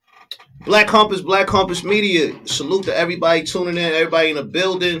Black Compass Media. Salute to everybody tuning in, everybody in the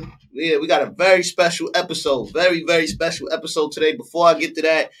building. Yeah, we got a very special episode. Very, very special episode today. Before I get to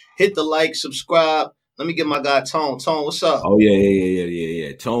that, hit the like, subscribe. Let me get my guy Tone. Tone, what's up? Oh,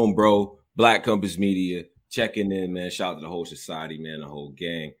 yeah. Tone, bro. Black Compass Media. Checking in, man. Shout out to the whole society, man. The whole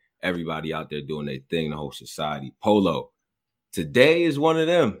gang. Everybody out there doing their thing, the whole society. Polo. Today is one of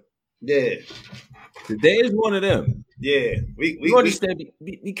them. Yeah. Today is one of them. Yeah. We understand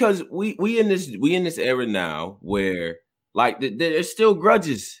because we in this era now where like there's still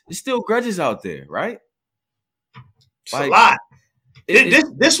grudges. There's still grudges out there, right? It's like, a lot.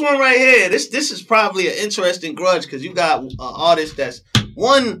 This one right here, this is probably an interesting grudge because you got an artist that's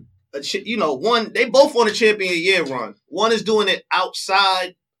one. They both on a champion year run. One is doing it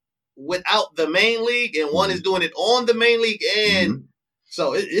outside without the main league, and one is doing it on the main league. And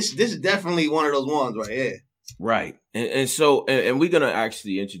so this is definitely one of those ones right here. Right. And so we're going to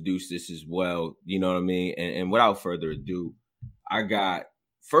actually introduce this as well. You know what I mean? And without further ado, I got,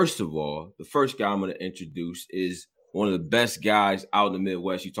 first of all, the first guy I'm going to introduce is one of the best guys out in the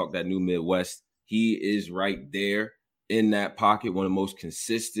Midwest. You talk that new Midwest. He is right there in that pocket, one of the most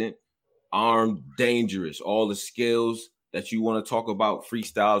consistent, armed, dangerous, all the skills that you want to talk about,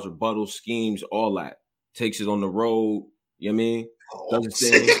 freestyles, rebuttals, schemes, all that. Takes it on the road. You know what I mean? Does his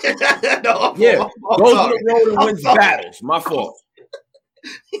thing. Goes to the road and wins battles. My fault.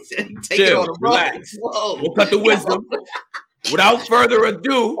 Chill, relax. We'll cut the wisdom. Without further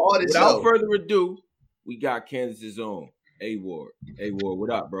ado, we got Kansas's own A-Ward. A-Ward, what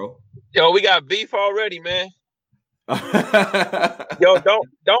up, bro? Yo, we got beef already, man. Yo,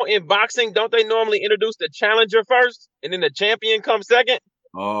 don't in boxing, don't they normally introduce the challenger first and then the champion comes second?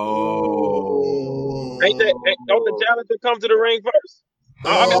 Oh. Don't the challenger come to the ring first?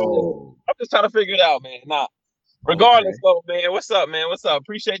 I'm just trying to figure it out, man. Nah. Regardless, though, man. What's up, man? What's up?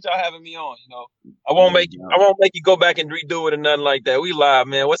 Appreciate y'all having me on. You know, I won't make you go back and redo it or nothing like that. We live,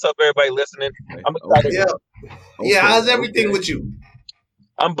 man. What's up, everybody listening? I'm excited. Yeah, how's everything with you?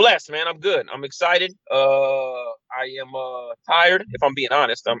 I'm blessed, man. I'm good. I'm excited. I am tired. If I'm being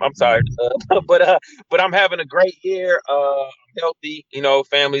honest, I'm tired. But I'm having a great year. I'm healthy. You know,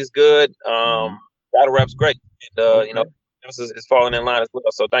 family's good. Battle rap's great. And you know, this is falling in line as well.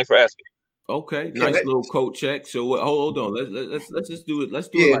 So thanks for asking. Okay, nice little coat check. So hold on. Let's just do it. Let's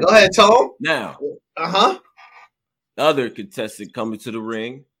do it. Go ahead, Tom. Now, other contestant coming to the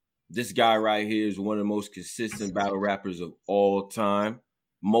ring. This guy right here is one of the most consistent battle rappers of all time.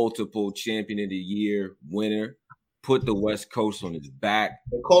 Multiple champion of the year winner. Put the West Coast on his back.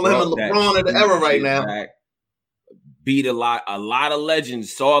 They call him a LeBron of the era right now. Beat a lot of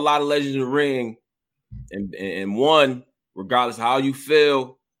legends. Saw a lot of legends in the ring, and won. Regardless of how you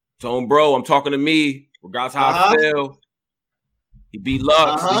feel, Tone, bro, I'm talking to me. Regardless of how I feel, he beat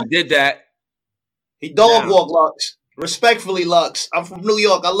Lux. He did that. He dog walked Lux. Respectfully, Lux. I'm from New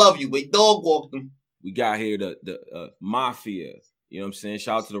York. I love you, but he dog walked him. We got here the Mafia. You know what I'm saying?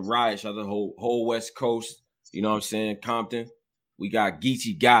 Shout out to the Riot. Shout out to the whole West Coast. You know what I'm saying? Compton. We got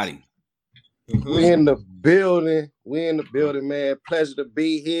Geechee Gotti. We in the building, man. Pleasure to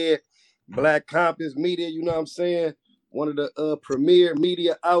be here. Black Compass Media, you know what I'm saying? One of the premier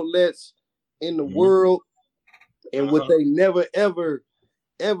media outlets in the world. And would they never, ever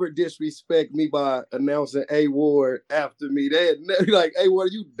disrespect me by announcing A-Ward after me? They'd never be like, A-Ward,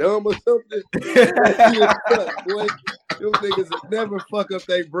 are you dumb or something? Boy. Them niggas would never fuck up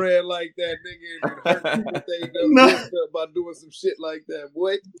their brand like that, nigga. And hurt they done up by doing some shit like that,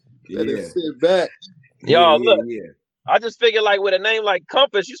 boy. Better sit back. Y'all, look. I just figured, like, with a name like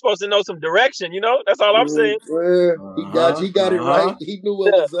Compass, you're supposed to know some direction, you know? That's all I'm saying. He got it right. He knew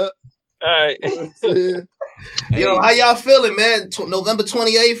what was up. All right. Yo, how y'all feeling, man? November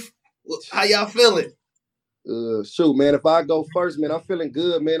 28th? How y'all feeling? Shoot, man, if I go first, man, I'm feeling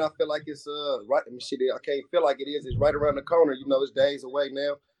good, man. I feel like it's right. I can't feel like it is. It's right around the corner. You know, it's days away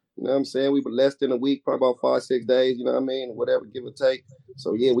now. You know what I'm saying? We were less than a week, probably about 5-6 days, you know what I mean? Whatever, give or take.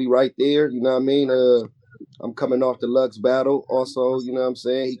 So yeah, we right there, you know what I mean? I'm coming off the Lux battle also, you know what I'm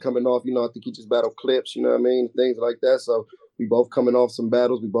saying? He coming off, you know, I think he just battled Clips, you know what I mean? Things like that. So we both coming off some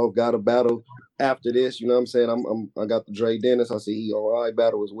battles. We both got a battle after this, you know what I'm saying? I got the Dre Dennis. I see he on I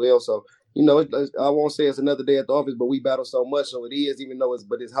battle as well. So, you know, I won't say it's another day at the office, but we battle so much, so it is, even though it's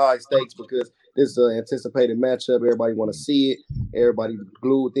high stakes because this anticipated matchup. Everybody want to see it. Everybody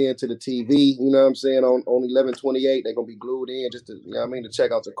glued in to the TV, you know what I'm saying? On 11/28, they're going to be glued in just to, you know what I mean, to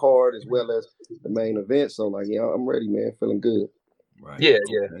check out the card as well as the main event. So, like, yeah, I'm ready, man. Feeling good. Right. Yeah.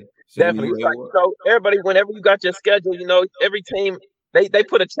 Definitely. Like, you know, everybody, whenever you got your schedule, you know, every team they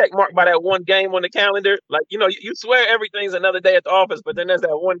put a check mark by that one game on the calendar. Like, you swear everything's another day at the office, but then there's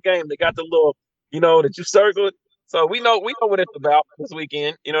that one game that got the little, that you circled. So we know what it's about this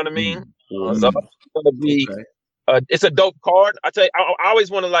weekend. You know what I mean? So it's gonna be. It's a dope card. I tell you, I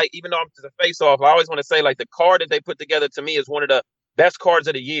always want to, like, even though I'm just a face off, I always want to say, like, the card that they put together to me is one of the best cards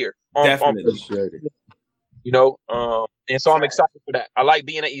of the year. Definitely. And so I'm excited for that. I like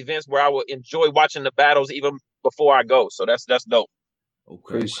being at events where I will enjoy watching the battles even before I go. So that's dope.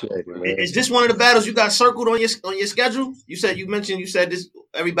 Okay. Appreciate it, man. Is this one of the battles you got circled on your schedule? You said this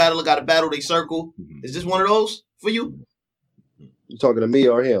every battler got a battle they circle. Is this one of those for you? You talking to me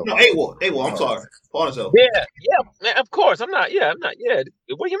or him? No, A-War. I'm sorry. Pardon. Yeah, man, of course. I'm not.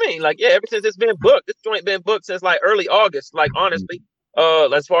 What do you mean? Like, ever since it's been booked, this joint been booked since like early August. Like, honestly,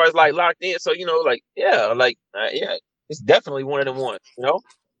 as far as like locked in. So it's definitely one of them ones.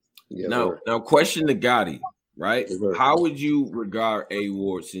 Yeah, now, question to Gotti, right? How would you regard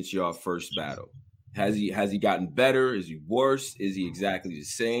A-Ward since your first battle? Has he gotten better? Is he worse? Is he exactly the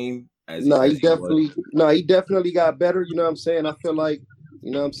same? He definitely got better. You know what I'm saying? I feel like,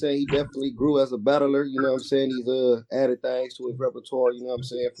 he definitely grew as a battler. You know what I'm saying? He's added things to his repertoire, you know what I'm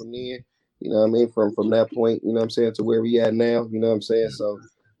saying, from then, from that point, you know what I'm saying, to where we at now, you know what I'm saying? So,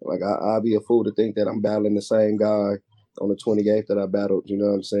 like, I'd be a fool to think that I'm battling the same guy on the 28th that I battled, you know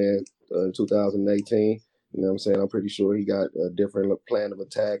what I'm saying, in 2018. You know what I'm saying? I'm pretty sure he got a different plan of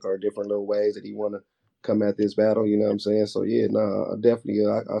attack or different little ways that he want to come at this battle, you know what I'm saying? So, I definitely,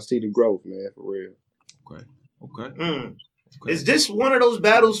 I see the growth, man, for real. Okay. Is this one of those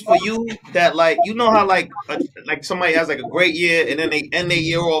battles for you that, like, how like somebody has like a great year and then they end their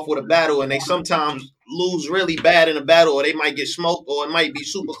year off with a battle and they sometimes lose really bad in a battle, or they might get smoked, or it might be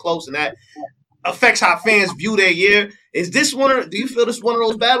super close, and that affects how fans view their year? Is this do you feel this one of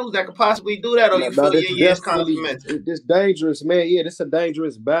those battles that could possibly do that, or you feel your year's kind of fermented? It's dangerous, man. Yeah, this is a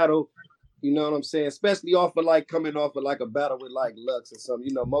dangerous battle. You know what I'm saying? Especially coming off of like a battle with like Lux or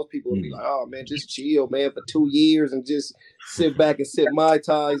something. Most people will be like, oh man, just chill, man, for 2 years and just sit back and sip Mai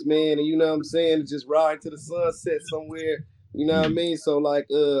Tais, man. And you know what I'm saying? And just ride to the sunset somewhere. You know what I mean? So like,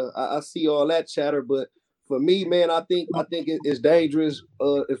 I see all that chatter, but for me, man, I think it's dangerous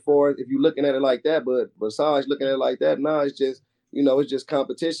as far as if you're looking at it like that. But besides looking at it like that, it's just, it's just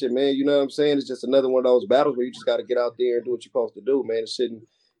competition, man. You know what I'm saying? It's just another one of those battles where you just got to get out there and do what you're supposed to do, man. It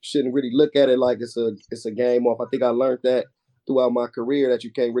shouldn't really look at it like it's a game off. I think I learned that throughout my career, that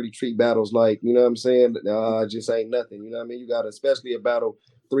you can't really treat battles like, you know what I'm saying, just ain't nothing. You know what I mean? You got to, especially a battle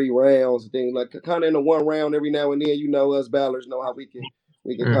 3 rounds, things like kind of in a 1 round every now and then. Us battlers know how we can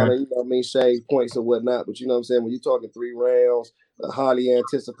kind of, shave points and whatnot. But you know what I'm saying? When you're talking 3 rounds, a highly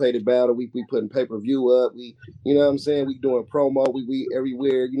anticipated battle, we putting pay-per-view up. We, you know what I'm saying? We doing promo. We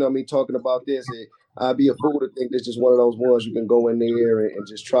everywhere, you know what I mean, talking about this. I'd be a fool to think it's just one of those ones you can go in there and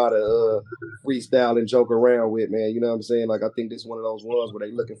just try to freestyle and joke around with, man. You know what I'm saying? Like, I think this is one of those ones where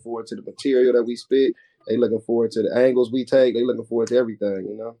they looking forward to the material that we spit. They looking forward to the angles we take. They looking forward to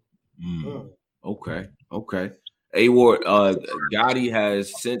everything, Okay. A-Ward, Gotti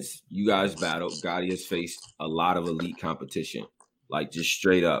has, since you guys battled, Gotti has faced a lot of elite competition, like just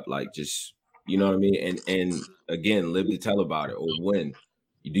straight up, like just, you know what I mean? And again, live to tell about it or win.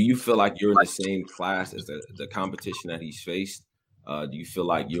 Do you feel like you're in the same class as the competition that he's faced? Do you feel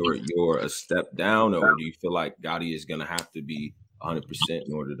like you're a step down, or do you feel like Gotti is going to have to be 100%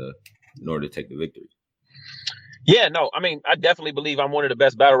 in order to take the victory? Yeah, no, I mean, I definitely believe I'm one of the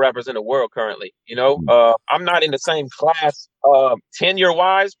best battle rappers in the world currently. I'm not in the same class,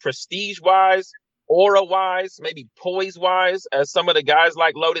 tenure-wise, prestige-wise, aura-wise, maybe poise-wise as some of the guys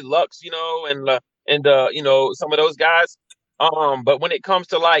like Loaded Lux, and some of those guys. But when it comes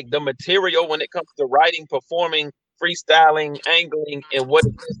to like the material, when it comes to writing, performing, freestyling, angling, and what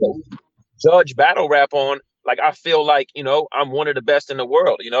it is that we judge battle rap on, like, I feel like, I'm one of the best in the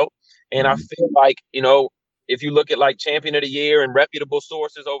world, and I feel like, if you look at like Champion of the Year and reputable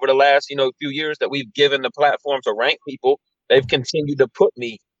sources over the last, few years that we've given the platform to rank people, they've continued to put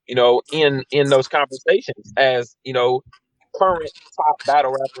me, in those conversations as, current top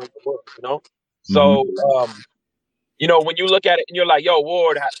battle rapper in the world, So, when you look at it and you're like, yo,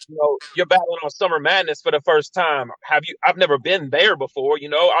 Ward, you're battling on Summer Madness for the first time. I've never been there before,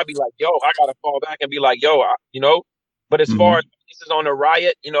 I'll be like, yo, I got to fall back and be like, yo, but as far as this is on the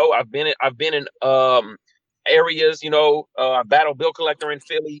Riot, I've been in areas, I battled Bill Collector in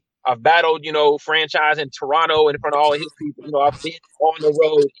Philly. I've battled, Franchise in Toronto in front of all his people. I've been on the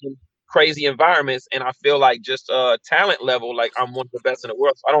road in crazy environments, and I feel like just talent level, like I'm one of the best in the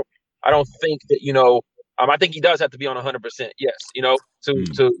world. So I don't think that, I think he does have to be on 100%. Yes,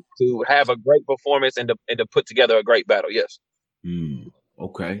 to have a great performance and to put together a great battle. Yes.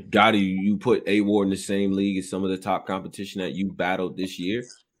 Okay. Gotti, you put A-Ward in the same league as some of the top competition that you battled this year?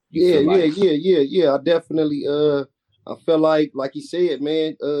 Yeah. I definitely I felt like you said,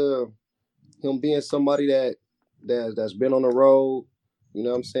 man, him being somebody that's been on the road, you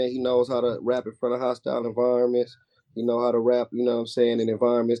know what I'm saying? He knows how to rap in front of hostile environments. He know how to rap, you know what I'm saying, in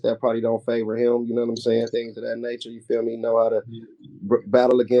environments that probably don't favor him, you know what I'm saying? Things of that nature, you feel me? He know how to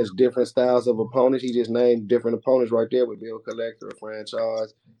battle against different styles of opponents. He just named different opponents right there with Bill Collector,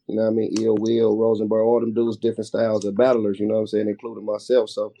 Franchise, you know what I mean, Ill Will, Rosenberg, all them dudes, different styles of battlers, you know what I'm saying, including myself.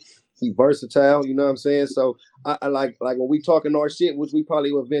 So he versatile, you know what I'm saying? So I like when we talking our shit, which we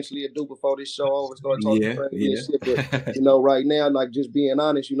probably will eventually do before this show over, start talking crazy and shit. But you know, right now, like just being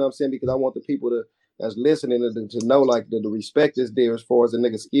honest, you know what I'm saying? Because I want the people that's listening to know like the respect is there as far as the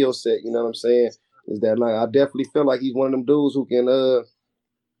nigga skill set, you know what I'm saying? Is that like I definitely feel like he's one of them dudes who can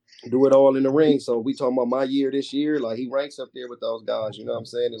do it all in the ring. So we talking about my year this year, like he ranks up there with those guys, you know what I'm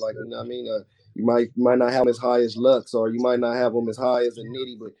saying? And like, you know what I mean? You might not have him as high as Lux, or you might not have him as high as a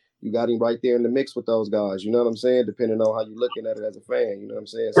Nitty, but you got him right there in the mix with those guys. You know what I'm saying? Depending on how you're looking at it as a fan. You know what I'm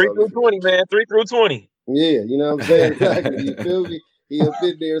saying? 3 through 20, man. 3 through 20. Yeah, you know what I'm saying? Exactly. You feel me? He a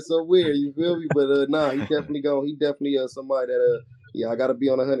bit there somewhere. You feel me? But nah, he definitely somebody that I gotta be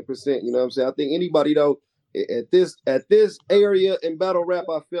on 100%. You know what I'm saying? I think anybody though at this area in battle rap,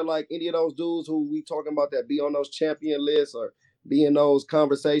 I feel like any of those dudes who we talking about that be on those champion lists or be in those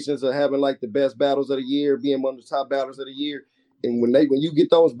conversations of having like the best battles of the year, being one of the top battles of the year. And when you get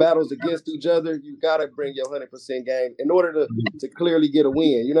those battles against each other, you gotta bring your 100% game in order to clearly get a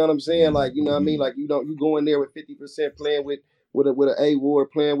win. You know what I'm saying? Like, you know what I mean? Like you go in there with 50% playing with an A-Ward,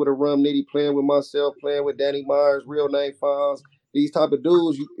 playing with a Rum Nitty, playing with myself, playing with Danny Myers, Real Name Fonz. These type of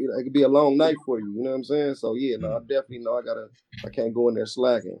dudes, it could be a long night for you. You know what I'm saying? So yeah, no, I definitely know I can't go in there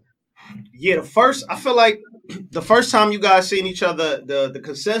slacking. Yeah, I feel like the first time you guys seen each other, the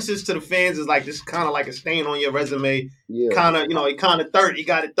consensus to the fans is like this is kind of like a stain on your resume. Yeah. Kind of, he kind of 30, he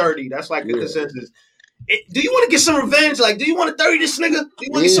got it 30. That's like the consensus. Do you want to get some revenge? Like, do you want to 30 this nigga? Do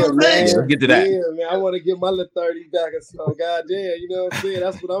you want to get some revenge? Let's get to that. Yeah, man, I want to get my little 30 back or so. Goddamn, you know what I'm saying?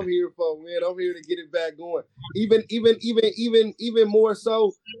 That's what I'm here for, man. I'm here to get it back going. Even more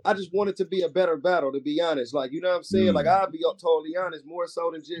so, I just want it to be a better battle, to be honest. Like, you know what I'm saying? Like, I'll be totally honest, more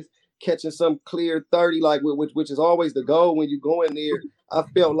so than just catching some clear 30, like which is always the goal when you go in there. I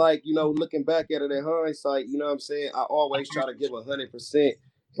felt like, looking back at it in hindsight, you know what I'm saying? I always try to give 100%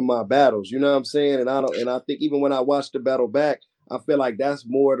 in my battles, you know what I'm saying? And I think even when I watched the battle back, I feel like that's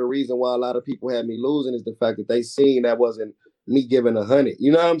more the reason why a lot of people had me losing is the fact that they seen that wasn't me giving 100.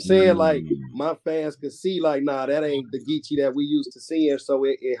 You know what I'm saying? Like my fans could see like, nah, that ain't the Geechee that we used to seeing. So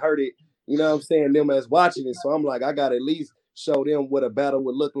it hurt it, you know what I'm saying, them as watching it. So I'm like, I got to at least show them what a battle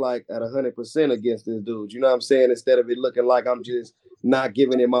would look like at 100% against this dude. You know what I'm saying? Instead of it looking like I'm just not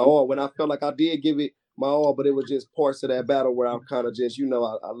giving it my all. When I felt like I did give it my all, but it was just parts of that battle where I'm kind of just,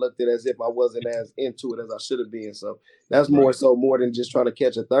 I looked at it as if I wasn't as into it as I should have been. So that's more than just trying to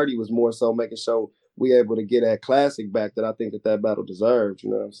catch a 30, was more so making sure we able to get that classic back that I think that battle deserves. You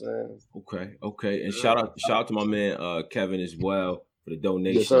know what I'm saying? Okay. And shout out to my man Kevin as well for the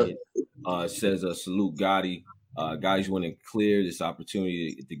donation. Yes, says salute Gotti. Gotti's winning clear this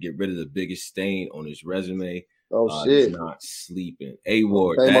opportunity to get rid of the biggest stain on his resume. Oh shit! He's not sleeping.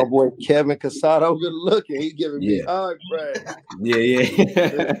 A-Ward. Hey, my boy Kevin Casado, good looking. He giving me high praise.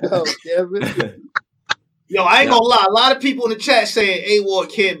 Yeah. Go, Kevin. Yo, I ain't gonna lie. A lot of people in the chat saying A-Ward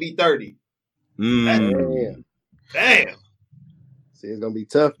can't be 30. Damn. See, it's gonna be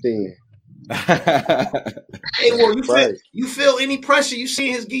tough then. A-Ward, you feel any pressure? You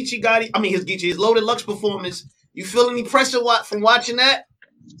see his his Loaded Lux performance. You feel any pressure from watching that?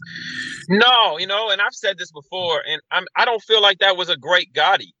 No, and I've said this before, and I don't feel like that was a great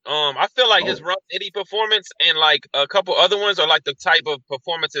Gotti. I feel like his Rum Nitty performance and like a couple other ones are like the type of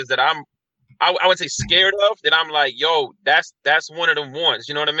performances that I would say scared of. That I'm like, yo, that's one of them ones.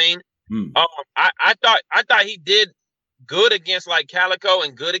 You know what I mean? I thought he did good against like Calico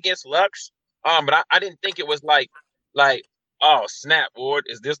and good against Lux. But I didn't think it was like oh snap, Ward,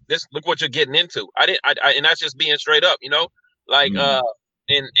 is this look what you're getting into. And that's just being straight up, like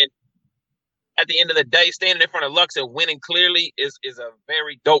and at the end of the day, standing in front of Lux and winning clearly is a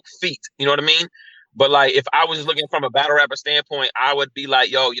very dope feat. You know what I mean? But like, if I was just looking from a battle rapper standpoint, I would be like,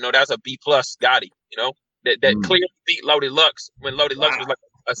 yo, that's a B+ Gotti. That clearly beat Loaded Lux when Loaded Lux was like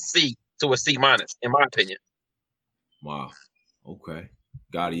a C to a C-, in my opinion. Wow. Okay.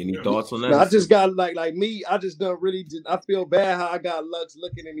 Gotti, any thoughts on that? No, I just got like me. I just don't really. I feel bad how I got Lux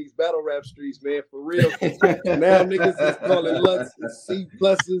looking in these battle rap streets, man. For real. Now niggas is calling Lux C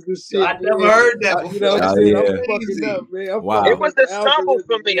pluses and shit. I never heard that before. You know what I'm saying? I'm fucking up, man. Wow. It was the stumbles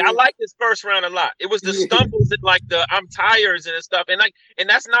for me. I like this first round a lot. It was the stumbles and like the I'm tired and stuff, and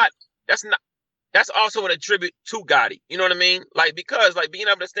that's also an attribute to Gotti. You know what I mean? Like because like being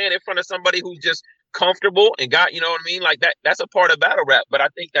able to stand in front of somebody who's just comfortable and got, you know what I mean? Like that's a part of battle rap. But I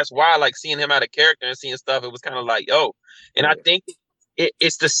think that's why like seeing him out of character and seeing stuff, it was kind of like, yo. And I think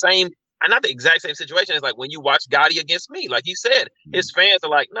it's the same, not the exact same situation. It's like when you watch Gotti against me, like he said, his fans are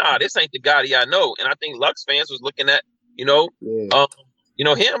like, nah, this ain't the Gotti I know. And I think Lux fans was looking at,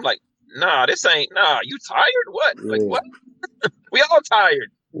 him like, nah, this ain't, you tired? What? Yeah. Like what? We all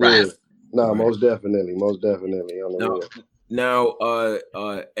tired. Right. Yeah. No, most definitely. Now,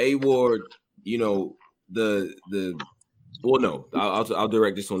 A Ward, I'll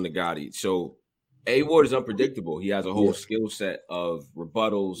direct this on the Gotti. So A Ward is unpredictable. He has a whole skill set of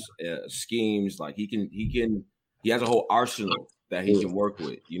rebuttals, schemes. Like he has a whole arsenal that he can work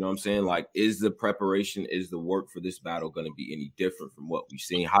with. You know what I'm saying? Like, is the preparation, is the work for this battle going to be any different from what we've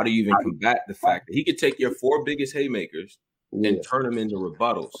seen? How do you even combat the fact that he could take your 4 biggest haymakers and turn them into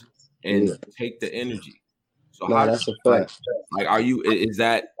rebuttals and take the energy? So that's a fact. Like, is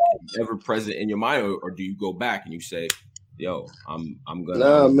that ever present in your mind, or do you go back and you say, yo, I'm gonna.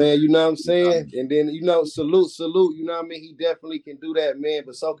 Nah, man, you know what I'm saying? And then, salute, you know what I mean? He definitely can do that, man.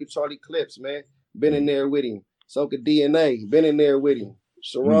 But so could Charlie Clips, man. Been in there with him. So could DNA, been in there with him.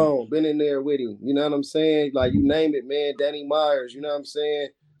 Sharon, been in there with him. You know what I'm saying? Like, you name it, man. Danny Myers, you know what I'm saying?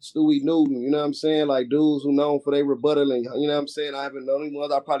 Stewie Newton, you know what I'm saying? Like, dudes who known for their rebuttaling, you know what I'm saying? I haven't known anyone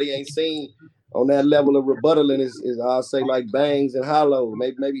I probably ain't seen on that level of rebuttaling is I'll say like Bangs and Hollow,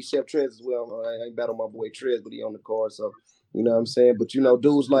 maybe Chef Trez as well. I ain't battle my boy Trez, but he on the card, so you know what I'm saying. But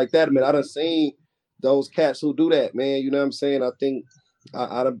dudes like that, man, I done seen those cats who do that, man. You know what I'm saying. I think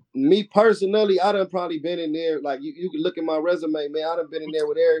me personally, I done probably been in there. Like you can look at my resume, man. I done been in there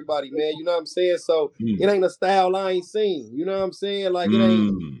with everybody, man. You know what I'm saying. So it ain't a style I ain't seen. You know what I'm saying. Like it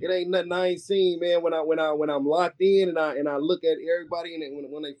ain't nothing I ain't seen, man. When I'm locked in and I look at everybody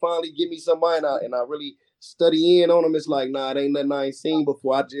and when they finally give me somebody and I really study in on them, it's like it ain't nothing I ain't seen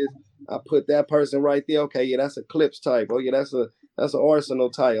before. I put that person right there. Okay, yeah, that's a Clips type. Oh yeah, that's an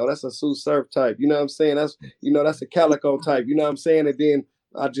Arsenal type. Oh, that's a Sue Surf type. You know what I'm saying? That's a Calico type. You know what I'm saying? And then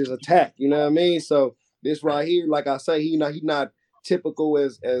I just attack. You know what I mean? So this right here, like I say, he not typical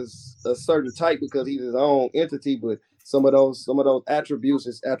as a certain type because he's his own entity. But some of those attributes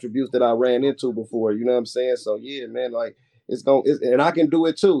is attributes that I ran into before. You know what I'm saying? So yeah, man, like and I can do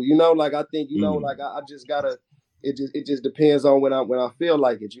it too. Like I think like I just gotta. It just depends on when I feel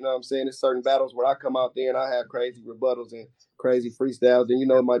like it. You know what I'm saying? There's certain battles where I come out there and I have crazy rebuttals and crazy freestyles.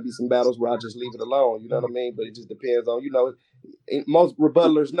 And it might be some battles where I just leave it alone. You know what I mean? But it just depends on most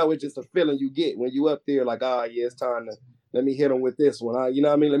rebuttalers know it's just a feeling you get when you up there. Like yeah, it's time to let me hit them with this one. You know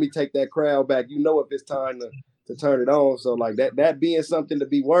what I mean? Let me take that crowd back. If it's time to turn it on. So like that being something to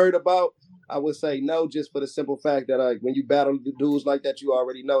be worried about. I would say no, just for the simple fact that when you battle the dudes like that, you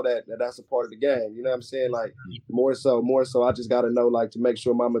already know that's a part of the game. You know what I'm saying? Like more so, I just got to know like to make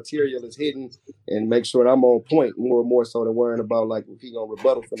sure my material is hidden and make sure that I'm on point more so than worrying about like if he gonna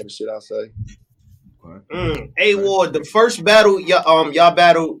rebuttal some of the shit I say. A Ward, the first battle y'all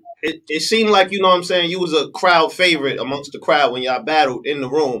battled, it seemed like you know what I'm saying you was a crowd favorite amongst the crowd when y'all battled in the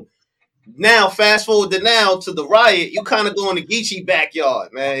room. Now, fast forward to the riot, you kind of go in the Geechee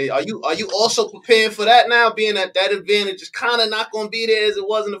backyard, man. Are you also preparing for that now, being that advantage is kind of not going to be there as it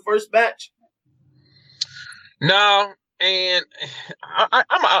was in the first batch? No, and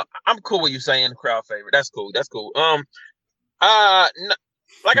I'm cool with you saying crowd favorite. That's cool. Like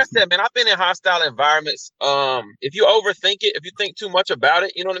I said, man, I've been in hostile environments. If you overthink it, if you think too much about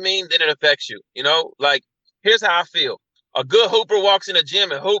it, you know what I mean, then it affects you. Like here's how I feel. A good hooper walks in a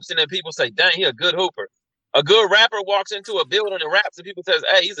gym and hoops, and then people say, dang, he a good hooper. A good rapper walks into a building and raps, and people says,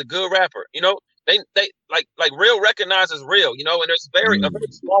 hey, he's a good rapper. They like real recognizes real, and there's a very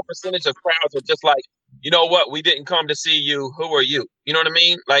small percentage of crowds are just like, you know what, we didn't come to see you. Who are you? You know what I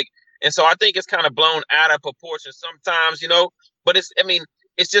mean? Like, and so I think it's kind of blown out of proportion sometimes, but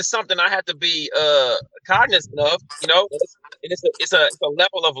it's just something I have to be cognizant of, and it's a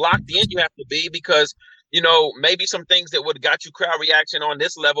level of locked in you have to be because maybe some things that would have got you crowd reaction on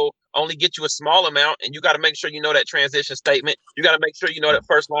this level only get you a small amount. And you got to make sure you know that transition statement. You got to make sure you know that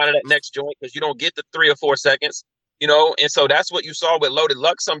first line of that next joint because you don't get the 3 or 4 seconds. You know, and so that's what you saw with Loaded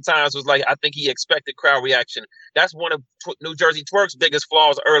Luck sometimes was like, I think he expected crowd reaction. That's one of New Jersey Twerk's biggest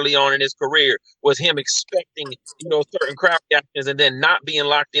flaws early on in his career was him expecting, you know, certain crowd reactions and then not being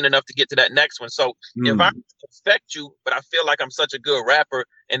locked in enough to get to that next one. So if I expect you, but I feel like I'm such a good rapper,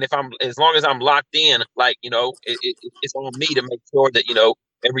 and as long as I'm locked in, like, you know, it's on me to make sure that, you know,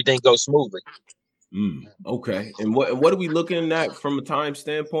 everything goes smoothly. Okay. And what are we looking at from a time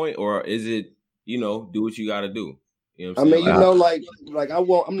standpoint, or is it, you know, do what you got to do? You know what I'm saying? you know, like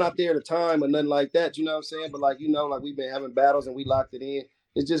I'm not there at the time or nothing like that. You know what I'm saying? But like, you know, like we've been having battles and we locked it in.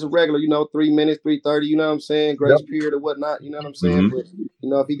 It's just a regular, you know, 3 minutes, 3:30. You know what I'm saying? Grace period or whatnot. You know what I'm saying? But you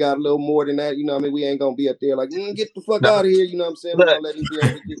know, if he got a little more than that, you know, what I mean, we ain't gonna be up there like, get the fuck out of here. You know what I'm saying? We're gonna let him be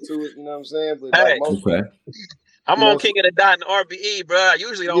able to get to it. You know what I'm saying? But hey, like I'm on King of the Dot and RBE, bro. I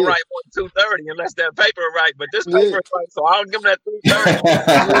usually don't write more than 2:30 unless that paper is right, but this paper is right, so I'll give him that 3:30.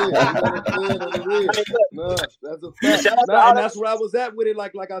 No, that's a fact. And that's where I was at with it.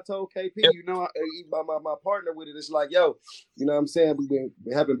 Like I told KP, you know, my partner with it. It's like, yo, you know what I'm saying? We've been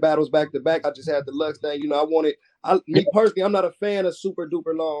having battles back to back. I just had the Lux thing. You know, me personally, I'm not a fan of super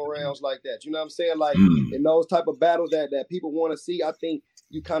duper long rounds like that. You know what I'm saying? Like in those type of battles that people want to see, I think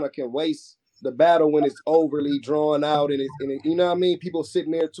you kind of can waste the battle when it's overly drawn out and you know what I mean? People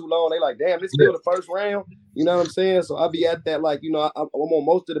sitting there too long. They like, damn, this is still the first round. You know what I'm saying? So I'll be at that, like, you know, I'm on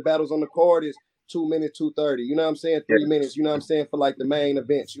most of the battles on the card is 2 minutes, 2:30. You know what I'm saying? 3 minutes, you know what I'm saying, for like the main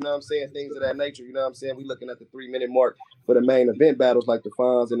events. You know what I'm saying? Things of that nature. You know what I'm saying? We looking at the 3-minute mark for the main event battles like the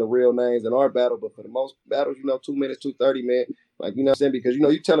Fonz and the Real Names and our battle. But for the most battles, you know, 2 minutes, 2:30, man. Like, you know what I'm saying? Because, you know,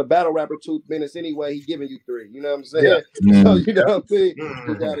 you tell a battle rapper 2 minutes anyway, he giving you 3. You know what I'm saying? So, you know what I'm saying?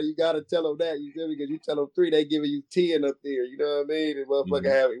 You gotta tell him that. You feel me? Because you tell them 3, they giving you 10 up there. You know what I mean? And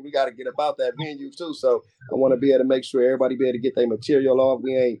motherfucker we got to get about that venue too. So I want to be able to make sure everybody be able to get their material off.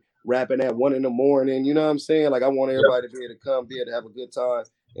 We ain't rapping at 1 a.m. You know what I'm saying? Like, I want everybody to be able to come, be able to have a good time,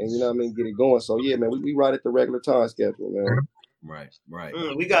 and you know what I mean, get it going. So yeah, man, we ride at the regular time schedule, man. Right.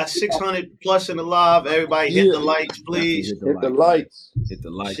 We got 600 plus in the live. Everybody hit the likes, please. Hit the likes.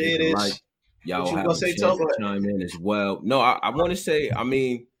 Y'all have a chance to chime in as well. No, I want to say, I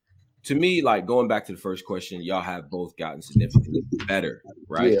mean, to me, like going back to the first question, y'all have both gotten significantly better,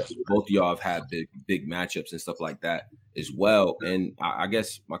 right? Yeah. Both of y'all have had big matchups and stuff like that as well. And I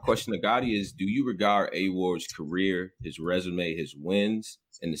guess my question to Gotti is, do you regard A-Ward's career, his resume, his wins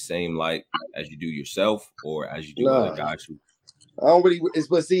in the same light as you do yourself or as you do other guys who? I don't really,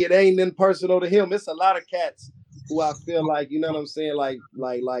 but see, it ain't nothing personal to him. It's a lot of cats who I feel like, you know what I'm saying, like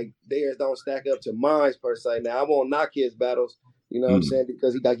theirs don't stack up to mine per se. Now I won't knock his battles, you know what I'm saying,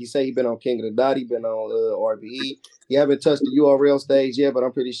 because he, like you say, he been on King of the Dot, he been on RBE. He haven't touched the URL stage yet, but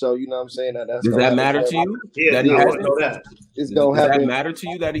I'm pretty sure, you know what I'm saying, that's does that matter to you? Yeah, that I know that. It's gonna happen. Does that matter to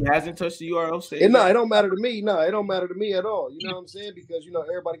you that he hasn't touched the URL stage? No, it don't matter to me. No, it don't matter to me at all. You know what I'm saying? Because, you know,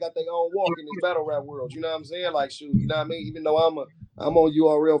 everybody got their own walk in this battle rap world. You know what I'm saying? Like, shoot, you know what I mean? Even though I'm on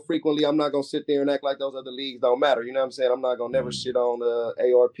URL frequently, I'm not gonna sit there and act like those other leagues don't matter. You know what I'm saying? I'm not gonna never shit on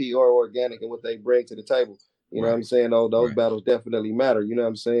ARP or Organic and what they bring to the table. You know what I'm saying? Those battles definitely matter. You know what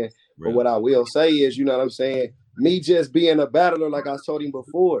I'm saying? But what I will say is, you know what I'm saying? Me just being a battler, like I told him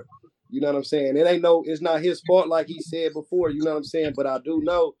before, you know what I'm saying? It's not his fault, like he said before, you know what I'm saying? But I do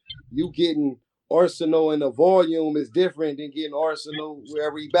know you getting Arsenal in the volume is different than getting Arsenal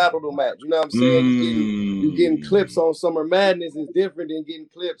wherever he battled them at. You know what I'm saying? You getting clips on Summer Madness is different than getting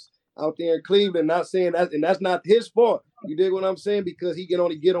clips out there in Cleveland. Not saying that, and that's not his fault. You dig what I'm saying? Because he can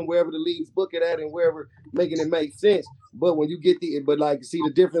only get them wherever the leagues book it at and wherever making it make sense. But when you get like, see, the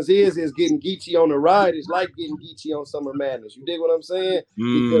difference is getting Geechee on the ride is like getting Geechee on Summer Madness. You dig what I'm saying?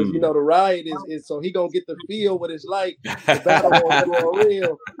 Because, you know, the ride is so he gonna get the feel what it's like to battle on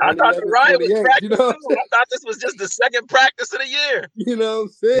real. I thought the ride was practice, you know? I thought this was just the second practice of the year. You know what I'm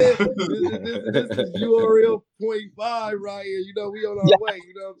saying? this is URL 0.5 right here. You know, we on our way.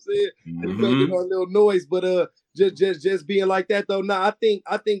 You know what I'm saying? We making our little noise, but just being like that though. Nah,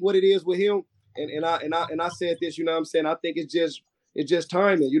 I think what it is with him. And I said this, you know what I'm saying? I think it's just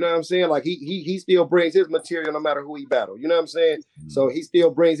timing, you know what I'm saying? Like he still brings his material no matter who he battle, you know what I'm saying? So he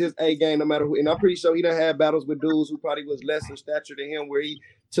still brings his A game no matter who. And I'm pretty sure he done had battles with dudes who probably was less in stature than him, where he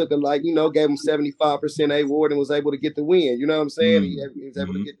took gave him 75% A-Ward and was able to get the win. You know what I'm saying? He was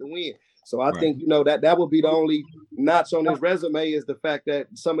able to get the win. So I think, you know, that would be the only notch on his resume is the fact that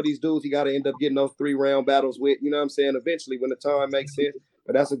some of these dudes he got to end up getting those 3-round battles with, you know what I'm saying, eventually when the time makes sense.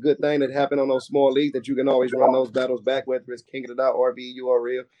 But that's a good thing that happened on those small leagues that you can always run those battles back, whether it's King of the Dot, RB,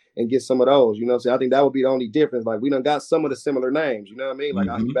 URL, and get some of those. You know what I'm saying? I think that would be the only difference. Like, we done got some of the similar names. You know what I mean? Like,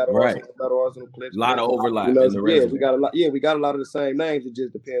 I battle Arsenal Clips. A lot of overlap in the resume. We got a lot of the same names. It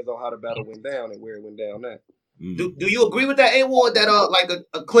just depends on how the battle went down and where it went down at. Do you agree with that, A-Ward, that like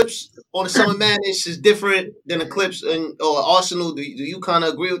a Clips on the Summer Madness is different than a Clips or Arsenal? Do you kind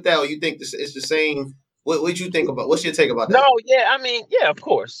of agree with that, or you think this it's the same? What you think about? What's your take about that? No, yeah, I mean, yeah, of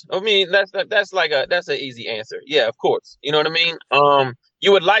course. I mean, that's an easy answer. Yeah, of course. You know what I mean?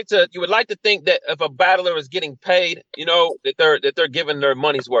 You would like to think that if a battler is getting paid, you know, that they're giving their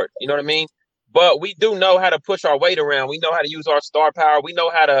money's worth. You know what I mean? But we do know how to push our weight around. We know how to use our star power. We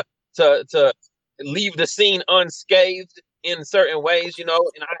know how to leave the scene unscathed in certain ways, you know.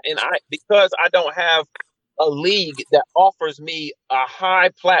 And I because I don't have a league that offers me a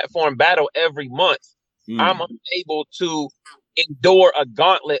high platform battle every month. I'm unable to endure a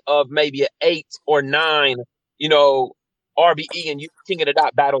gauntlet of maybe an 8 or 9, you know, RBE and King of the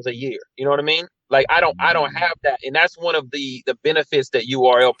Dot battles a year. You know what I mean? Like I don't have that, and that's one of the benefits that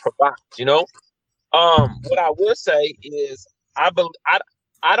URL provides. You know, what I will say is I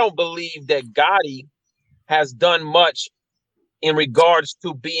don't believe that Gotti has done much in regards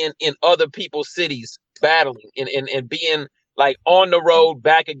to being in other people's cities battling and being like on the road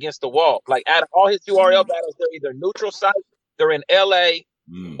back against the wall. Like at all his URL battles, they're either neutral sites, they're in LA,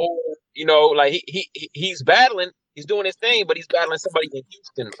 or you know, like he's battling, he's doing his thing, but he's battling somebody in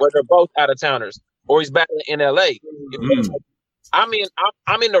Houston where they're both out of towners, or he's battling in LA. I'm in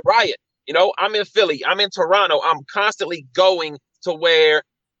the Riot, you know, I'm in Philly, I'm in Toronto. I'm constantly going to where,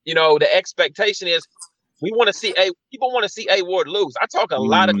 you know, the expectation is people want to see A-Ward lose. I talk a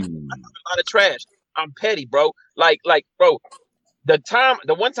lot of trash. I'm petty, bro. Like, bro, the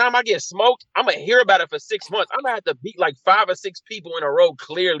one time I get smoked, I'm gonna hear about it for 6 months. I'm gonna have to beat like 5 or 6 people in a row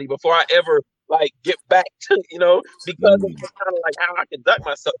clearly before I ever like get back to, you know, because of kind of like how I conduct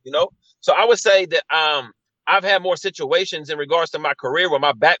myself, you know. So I would say that I've had more situations in regards to my career where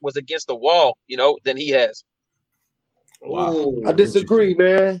my back was against the wall, you know, than he has. Wow. I disagree,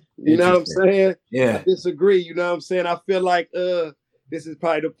 man. You know what I'm saying? Yeah. I disagree. You know what I'm saying? I feel like this is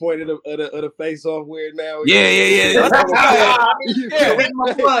probably the point of the face off where now. Yeah. You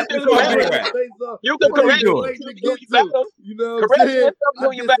can correct me. You know what I'm saying? I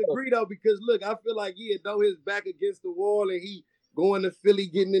disagree though, because look, I feel like though his back against the wall and he going to Philly,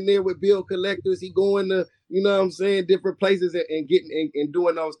 getting in there with bill collectors, he going to, you know what I'm saying, different places and getting and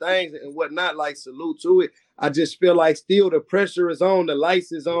doing those things and whatnot. Like, salute to it. I just feel like still the pressure is on, the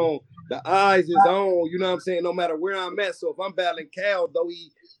lights is on, the eyes is on, you know what I'm saying, no matter where I'm at. So if I'm battling Cal, though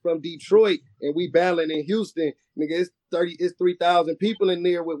he from Detroit, and we battling in Houston, nigga, it's 3,000 people in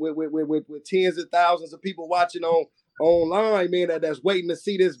there with tens of thousands of people watching online, man, that's waiting to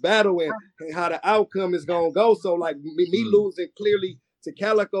see this battle and how the outcome is gonna go. So like me losing clearly to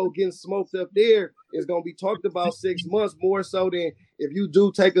Calico, getting smoked up there is gonna be talked about 6 months more so than if you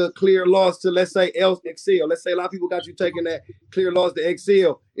do take a clear loss to, let's say, Excel. Let's say a lot of people got you taking that clear loss to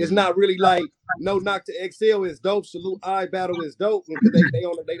Excel. It's not really like no knock to Excel is dope. Salute I battle is dope because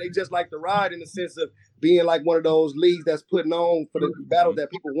they just like the ride in the sense of being like one of those leagues that's putting on for the battle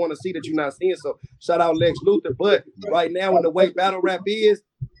that people want to see that you're not seeing. So shout out Lex Luthor. But right now in the way battle rap is,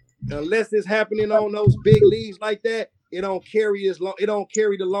 unless it's happening on those big leagues like that, it don't carry as long. It don't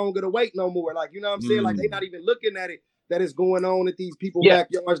carry the longer the wait no more. Like, you know what I'm saying? Like they not even looking at it that it's going on at these people's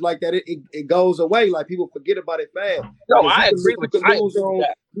backyards like that. It goes away. Like people forget about it fast. No, I agree with you.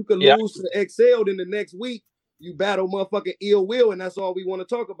 You can lose to Excel, then the next week you battle motherfucking Ill Will, and that's all we want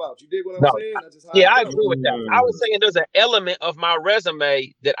to talk about. You dig what I'm saying? That's just how I agree with that. I was saying there's an element of my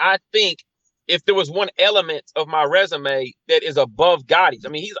resume that I think if there was one element of my resume that is above Gotti's, I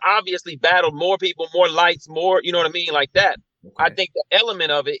mean, he's obviously battled more people, more lights, more, you know what I mean, like that. Okay. I think the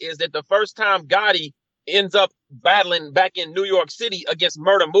element of it is that the first time Gotti ends up battling back in New York City against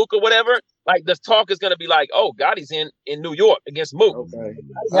Murder Mook or whatever, like the talk is going to be like, oh, Gotti's in New York against Mook. Okay,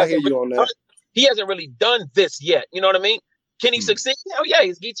 I hear you on that. He hasn't really done this yet. You know what I mean? Can he succeed? Hell yeah,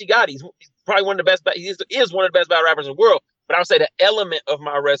 he's Geechee Gotti. He's probably one of the best. He is one of the best battle rappers in the world. But I would say the element of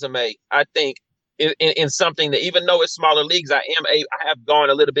my resume, I think, in something that even though it's smaller leagues, I have gone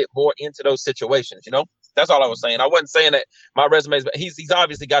a little bit more into those situations. You know, that's all I was saying. I wasn't saying that my resume is, but he's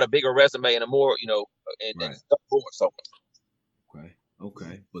obviously got a bigger resume and a more, you know, and stuff more. So.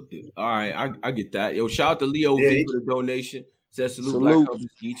 Okay. But all right, I get that. Yo, shout out to Leo V for the donation. Says salute. Black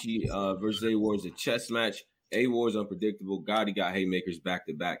Geechee versus A-Ward is a chess match. A-Ward's unpredictable. Gotti got haymakers back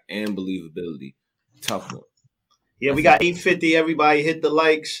to back and believability. Tough one. Yeah, we got 850. Everybody hit the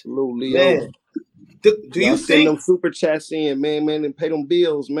likes. Salute, Leo. Man, do you think them super chats in, man, and pay them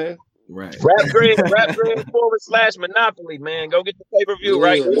bills, man? Right. Rap Grid / Monopoly, man. Go get the pay-per-view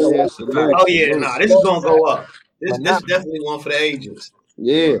right now. Oh yeah, this is gonna go up. This is definitely one for the ages.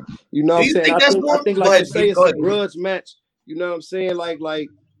 Yeah. You know what I'm saying? I think like you say, it's a grudge match. You know what I'm saying? Like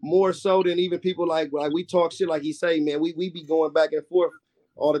more so than even people like we talk shit like he say, man. We be going back and forth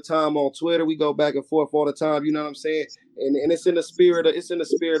all the time on Twitter. We go back and forth all the time. You know what I'm saying? And it's in the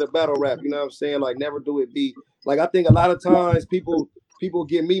spirit of battle rap. You know what I'm saying? Like never do it be like I think a lot of times people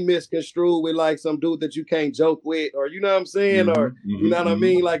get me misconstrued with like some dude that you can't joke with, or you know what I'm saying, or you know what I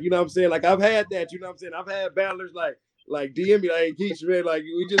mean, like you know what I'm saying. Like I've had that. You know what I'm saying? I've had battlers like DM me like, hey, Geech, man, like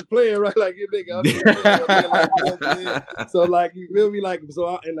we just playing, right? Like you nigga, I'm just playing, man. Like, you know what I'm saying? So like you feel me, like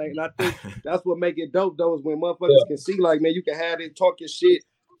so, and I think that's what make it dope though is when motherfuckers can see like, man, you can have it, talk your shit,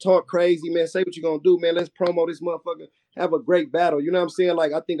 talk crazy, man, say what you gonna do, man. Let's promo this motherfucker, have a great battle. You know what I'm saying?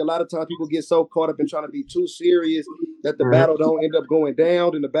 Like I think a lot of times people get so caught up in trying to be too serious that the battle don't end up going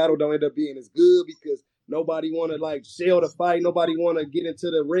down and the battle don't end up being as good because nobody want to like sell the fight, nobody want to get into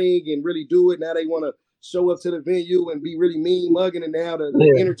the ring and really do it. Now they want to show up to the venue and be really mean mugging, and now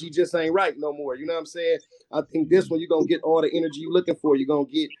the energy just ain't right no more. You know what I'm saying? I think this one you're gonna get all the energy you're looking for. You're gonna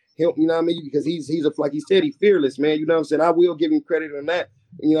get him, you know what I mean? Because he's like he said, he's fearless, man. You know what I'm saying? I will give him credit on that.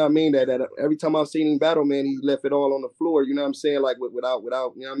 You know what I mean? That every time I've seen him battle, man, he left it all on the floor. You know what I'm saying? Like without, you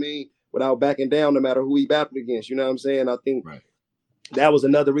know what I mean? Without backing down, no matter who he battled against. You know what I'm saying? I think that was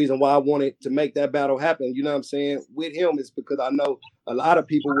another reason why I wanted to make that battle happen. You know what I'm saying? With him is because I know a lot of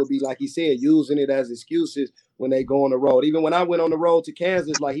people would be, like he said, using it as excuses when they go on the road. Even when I went on the road to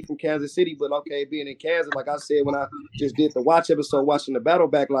Kansas, like he from Kansas City, but okay, being in Kansas, like I said, when I just did the watch episode, watching the battle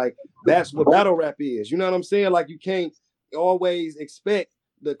back, like that's what battle rap is. You know what I'm saying? Like you can't always expect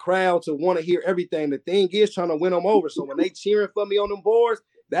the crowd to want to hear everything. The thing is trying to win them over. So when they cheering for me on them boards,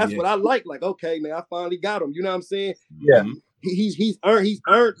 that's what I like. Like, okay, man, I finally got him. You know what I'm saying? Yeah. He's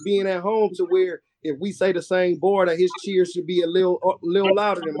earned being at home to where if we say the same board, that his cheers should be a little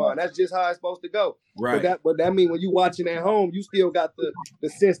louder than mine. That's just how it's supposed to go. Right. But that mean when you watching at home, you still got the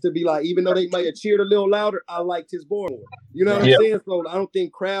sense to be like, even though they may have cheered a little louder, I liked his board more. You know what I'm saying? So I don't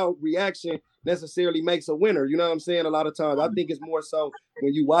think crowd reaction necessarily makes a winner. You know what I'm saying? A lot of times I think it's more so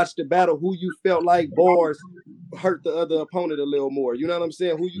when you watch the battle, who you felt like bars hurt the other opponent a little more. You know what I'm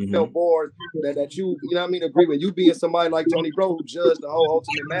saying? Who you felt bars that you know what I mean, agree with. You being somebody like Tony Bro who judged the whole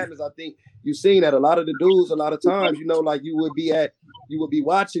Ultimate Madness, I think you've seen that a lot of the dudes, a lot of times, you know, like you would be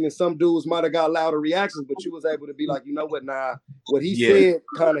watching and some dudes might have got louder reactions, but you was able to be like, you know what, nah, what he said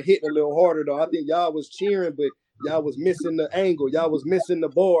kind of hit a little harder though. I think y'all was cheering, but y'all was missing the angle. Y'all was missing the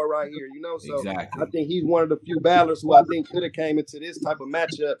bar right here, you know? So I think he's one of the few battlers who I think could have came into this type of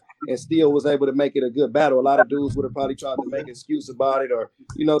matchup and still was able to make it a good battle. A lot of dudes would have probably tried to make an excuse about it or,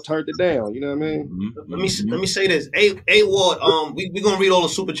 you know, turned it down. You know what I mean? Let me say this. A Ward, we gonna read all the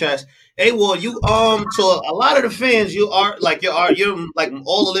super chats. A Ward, you to a lot of the fans, you're like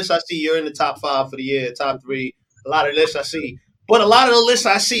all the lists I see, you're in the top 5 for the year, top 3. A lot of lists I see. But a lot of the lists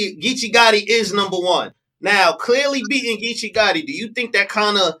I see, Geechee Gotti is number 1. Now, clearly beating Geechee Gotti, do you think that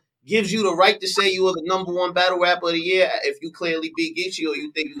kind of gives you the right to say you were the number 1 battle rapper of the year if you clearly beat Geechee, or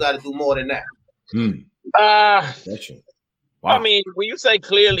you think you got to do more than that? Wow. I mean, when you say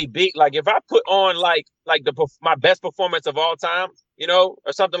clearly beat, like if I put on like my best performance of all time, you know,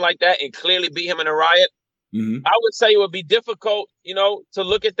 or something like that, and clearly beat him in a riot, I would say it would be difficult, you know, to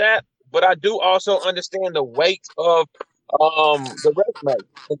look at that. But I do also understand the weight of the resume.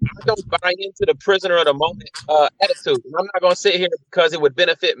 And I don't buy into the prisoner of the moment attitude. And I'm not gonna sit here because it would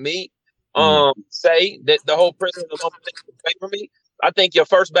benefit me say that the whole prisoner of the moment thing would favor me. I think your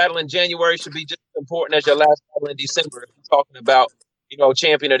first battle in January should be just as important as your last battle in December if you're talking about, you know,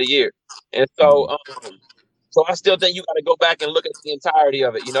 champion of the year. And so so I still think you got to go back and look at the entirety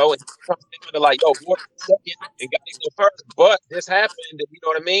of it, you know, and kind of like, yo, Ward second and got him first, but this happened, you know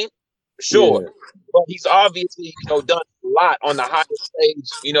what I mean? Sure. But he's obviously, you know, done a lot on the highest stage,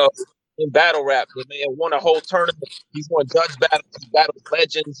 you know, in battle rap. The man won a whole tournament. He's won judge battles, he's battled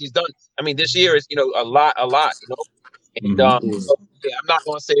legends. He's done, I mean, this year is, you know, a lot, you know. And so, yeah, I'm not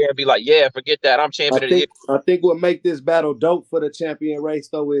going to sit here and be like, yeah, forget that. I'm champion of the year. I think what make this battle dope for the champion race,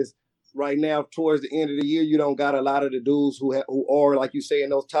 though, is right now, towards the end of the year, you don't got a lot of the dudes who are, like you say, in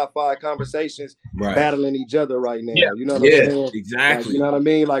those top 5 conversations, battling each other right now. You know what I'm saying? Exactly. Like, you know what I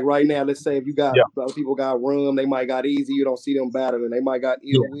mean? Like right now, let's say if you got people got Rum, they might got Easy, you don't see them battling. They might got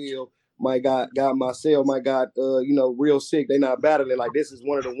Ill Will, might got myself, might got you know, Real Sick. They not battling. Like this is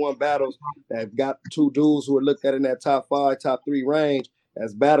one of the one battles that got 2 dudes who are looked at in that top 5, top 3 range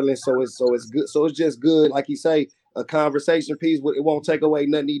as battling. So it's good. So it's just good, like you say, a conversation piece. It won't take away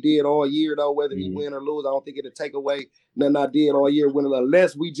nothing he did all year, though, whether he win or lose. I don't think it'll take away nothing I did all year,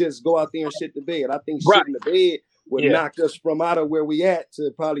 unless we just go out there and shit the bed. I think shitting the bed would knock us from out of where we at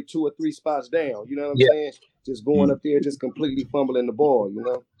to probably 2 or 3 spots down. You know what I'm saying? Just going up there, just completely fumbling the ball, you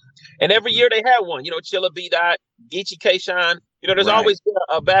know? And every year they had one. You know, Chilla B. Dot, Geechee K-Shine, You know, there's always been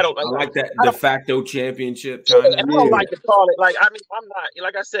a battle. I like that de facto championship. I don't like to call it like. I mean, I'm not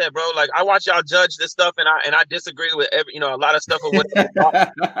like I said, bro. Like I watch y'all judge this stuff, and I disagree with every a lot of stuff. Or whatever.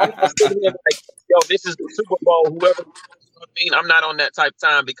 I'm not sitting here like, yo, this is the Super Bowl. Whoever. I mean, I'm not on that type of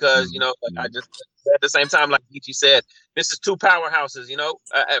time because like, I just at the same time, like Geechee said, this is two powerhouses.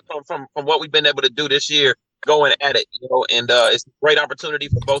 From what we've been able to do this year, going at it. And it's a great opportunity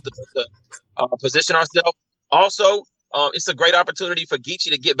for both of us to position ourselves. Also. It's a great opportunity for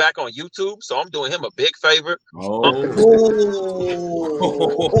Geechee to get back on YouTube, so I'm doing him a big favor.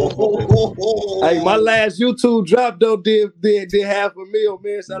 Hey, my last YouTube drop though did $500,000,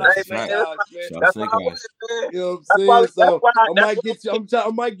 man. Shout out to Snake Eyes, man. That's You know what I'm saying? So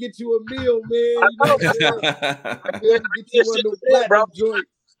I might get you a meal, man. I can't get you one of the platinum joints.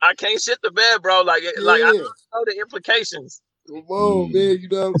 I can't shit the bed, bro. Like I know the implications. Come on, man. You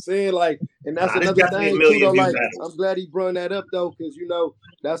know what I'm saying? Like, and that's another thing too, though. Like, I'm glad he brought that up though, because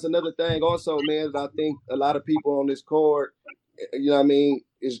that's another thing also, man, that I think a lot of people on this card, you know what I mean,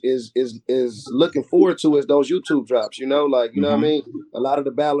 is looking forward to is those YouTube drops, like, you know what I mean? A lot of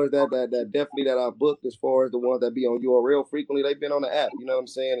the battlers that definitely that I booked as far as the ones that be on URL frequently, they've been on the app, you know what I'm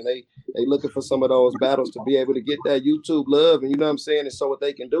saying? And they looking for some of those battles to be able to get that YouTube love, and you know what I'm saying, and so what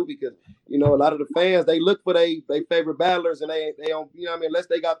they can do, because a lot of the fans, they look for they favorite battlers, and they don't, you know what I mean, unless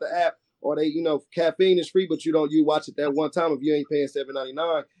they got the app or they, caffeine is free, but you watch it that one time. If you ain't paying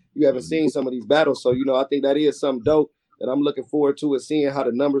 $7.99, you haven't seen some of these battles. So, I think that is something dope that I'm looking forward to, is seeing how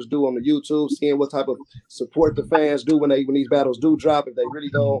the numbers do on the YouTube, seeing what type of support the fans do when these battles do drop, if they really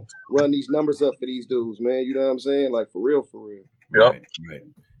gonna run these numbers up for these dudes, man. You know what I'm saying? Like, for real. Yeah. Right.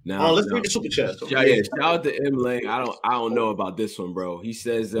 Now, let's read the super chat. Yeah, shout out to M Lang. I don't know about this one, bro. He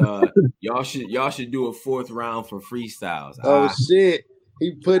says y'all should do a 4th round for freestyles. Oh shit.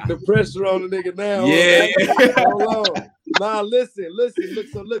 He put the pressure on the nigga now. Yeah. Hold on. Nah, listen. Look,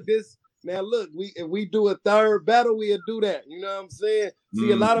 this now. Look, if we do a 3rd battle, we'll do that. You know what I'm saying? See,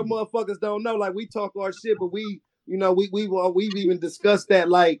 a lot of motherfuckers don't know. Like, we talk our shit, but we've even discussed that.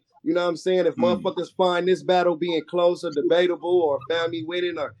 Like, you know what I'm saying? If motherfuckers find this battle being close or debatable, or found me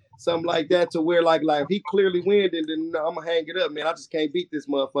winning or something like that, to where like if he clearly wins, then I'm gonna hang it up, man. I just can't beat this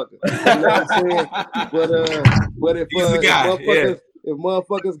motherfucker. You know what I'm saying? But if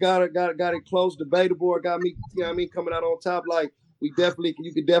motherfuckers got it close, debatable, or got me, you know what I mean, coming out on top, like, you could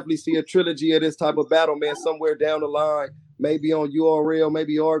definitely see a trilogy of this type of battle, man, somewhere down the line, maybe on URL,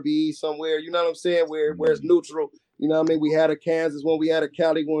 maybe RBE somewhere, you know what I'm saying, where it's neutral. You know what I mean? We had a Kansas one, we had a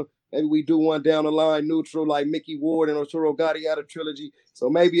Cali one. Maybe we do one down the line neutral, like Mickey Ward and Arturo Gotti had a trilogy. So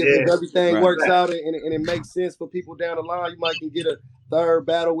maybe if everything works out and it makes sense for people down the line, you might can get a 3rd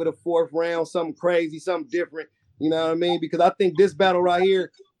battle with a 4th round, something crazy, something different. You know what I mean? Because I think this battle right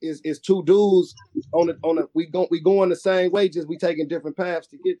here is two dudes on the we going the same way, just we taking different paths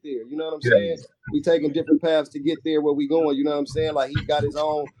to get there. You know what I'm saying? We taking different paths to get there where we going. You know what I'm saying? Like, he got his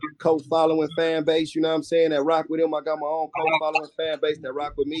own cult following fan base. You know what I'm saying? That rock with him. I got my own cult following fan base that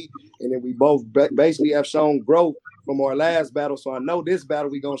rock with me, and then we both basically have shown growth from our last battle. So I know this battle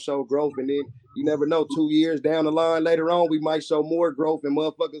we gonna show growth, and then you never know, 2 years down the line later on, we might show more growth, and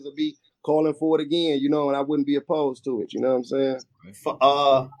motherfuckers will be calling for it again, and I wouldn't be opposed to it. You know what I'm saying?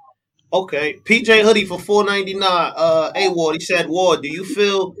 Okay. PJ Hoodie for $4.99. Ward, he said, Ward, do you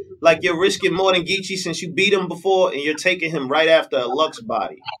feel like you're risking more than Geechee since you beat him before and you're taking him right after a Lux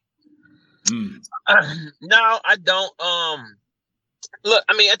body? No, I don't. Look,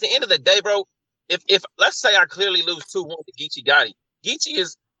 I mean, at the end of the day, bro, if let's say I clearly lose 2-1 to Geechee Gotti, Geechee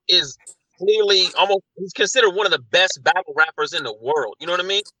is clearly he's considered one of the best battle rappers in the world. You know what I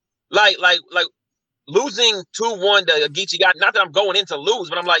mean? Like losing 2-1 to Geechee Gotti, not that I'm going in to lose,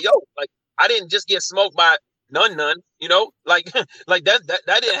 but I'm like, yo, like, I didn't just get smoked by none, like like that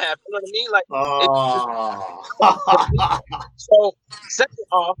didn't happen. You know what I mean? Like, so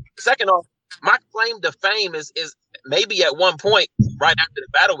second off, my claim to fame is maybe at one point right after the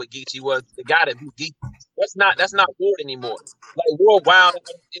battle with Geechee was the guy that beat Geechee. That's not Ward anymore. Like, Ward Wild and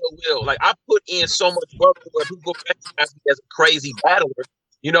Ill Will. Like, I put in so much work where people recognize me as a crazy battler,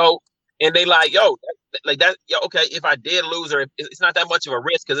 and they like, yo, okay, if I did lose, or it's not that much of a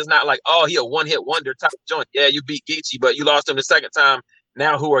risk, because it's not like, oh, he a one-hit wonder type joint. Yeah, you beat Geechee, but you lost him the second time.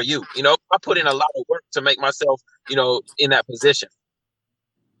 Now who are you? I put in a lot of work to make myself, in that position.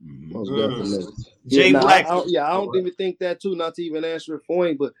 Most definitely. Jay Black. I don't even think that too, not to even answer a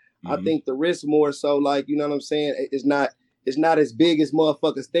point, but I think the risk more so, like, you know what I'm saying, it's not it's not as big as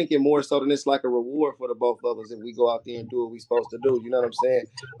motherfuckers thinking, more so than it's like a reward for the both of us if we go out there and do what we supposed to do. You know what I'm saying?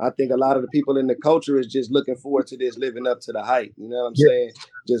 I think a lot of the people in the culture is just looking forward to this, living up to the hype. You know what I'm saying?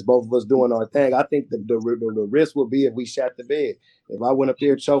 Just both of us doing our thing. I think the risk would be if we shot the bed. If I went up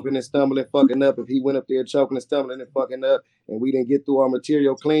there choking and stumbling, fucking up, if he went up there choking and stumbling and fucking up, and we didn't get through our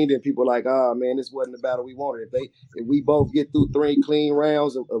material clean, then people like, oh man, this wasn't the battle we wanted. If we both get through 3 clean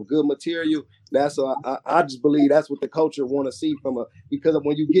rounds of good material, that's I just believe that's what the culture want to see from because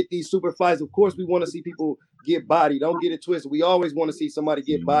when you get these super fights, of course we want to see people get body. Don't get it twisted. We always want to see somebody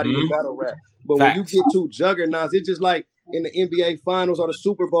get body in battle rap. But when you get two juggernauts, it's just like in the NBA Finals or the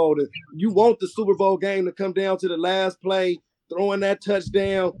Super Bowl. You want the Super Bowl game to come down to the last play, throwing that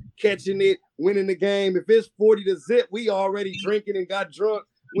touchdown, catching it, winning the game. If it's 40-0, we already drinking and got drunk.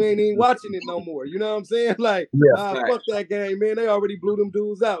 We ain't even watching it no more. You know what I'm saying? Like, fuck that game, man. They already blew them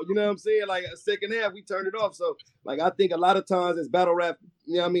dudes out. You know what I'm saying? Like, a second half, we turned it off. So, like, I think a lot of times as battle rap,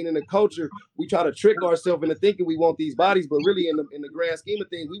 you know what I mean, in the culture, we try to trick ourselves into thinking we want these bodies, but really in the grand scheme of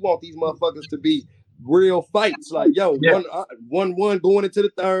things, we want these motherfuckers to be real fights. Like, yo, 1-1 going into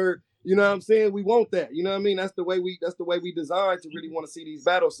the third. You know what I'm saying? We want that. You know what I mean? That's the way we designed to really want to see these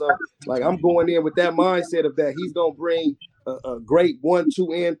battles. So, like, I'm going in with that mindset of that he's gonna bring a great 1,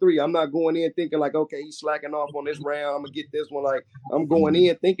 2, and 3. I'm not going in thinking like, okay, he's slacking off on this round. I'm gonna get this one. Like, I'm going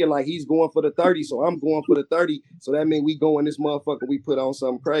in thinking like he's going for the 30. So I'm going for the 30. So that means we go in this motherfucker. We put on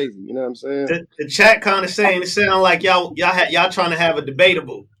something crazy. You know what I'm saying? The chat kind of saying it sound like y'all trying to have a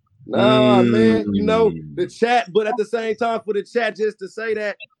debatable. Nah, man, you know, the chat, but at the same time, for the chat, just to say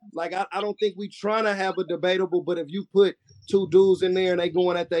that, like, I don't think we trying to have a debatable, but if you put 2 dudes in there and they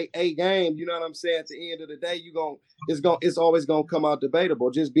going at their A game, you know what I'm saying? At the end of the day, it's always gonna come out debatable.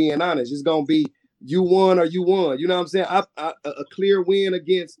 Just being honest, it's gonna be you won or you won. You know what I'm saying? A clear win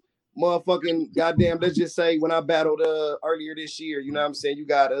against motherfucking goddamn. Let's just say when I battled earlier this year, you know what I'm saying? You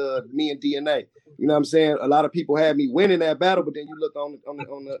got me and DNA. You know what I'm saying? A lot of people had me winning that battle, but then you look on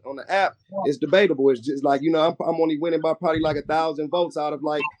the app, it's debatable. It's just like, you know, I'm only winning by probably like 1,000 votes out of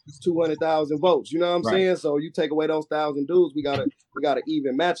like 200,000 votes. You know what I'm saying? So you take away those 1,000 dudes, we got an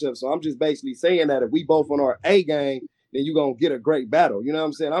even matchup. So I'm just basically saying that if we both on our A game, then you're gonna get a great battle. You know what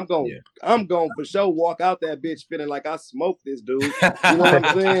I'm saying? I'm going for sure walk out that bitch feeling like I smoked this dude. You know what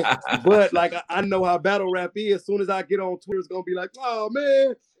I'm saying? But like I know how battle rap is. As soon as I get on Twitter, it's gonna be like, oh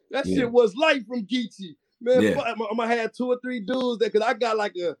man, that shit was light from Geechee. Man, I'm gonna have 2 or 3 dudes that, cause I got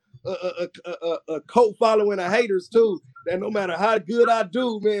like a cult following of haters too. That no matter how good I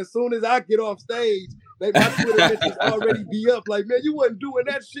do, man, as soon as I get off stage, my Twitter mentions already be up. Like, man, you wasn't doing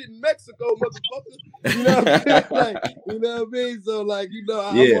that shit in Mexico, motherfucker. You know what I'm saying? Like, you know what I mean? So, like, you know,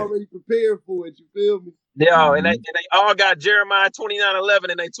 I'm already prepared for it. You feel me? Yeah, and they all got Jeremiah 29:11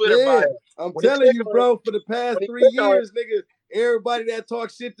 in their Twitter bio. I'm telling you, bro, for the past 3 years, nigga, everybody that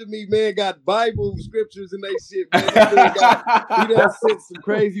talks shit to me, man, got Bible scriptures and they shit, man. He done sent some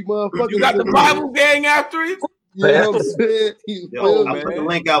crazy motherfuckers. You got the Bible gang after him? You know what I'm saying? I'll put the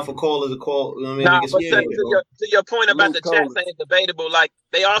link out for callers to call. You know what I mean? To your point about the chat saying debatable, like,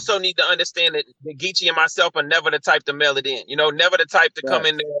 they also need to understand that Geechee and myself are never the type to mail it in. You know, never the type to come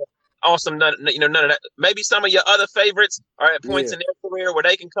in there on some, none of that. Maybe some of your other favorites are at points in their career where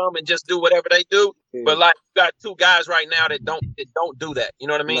they can come and just do whatever they do. Yeah. But like, you got 2 guys right now that don't do that. You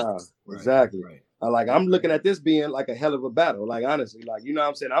know what I mean? Nah, exactly. Right. I'm looking at this being like a hell of a battle. Like, honestly, like, you know what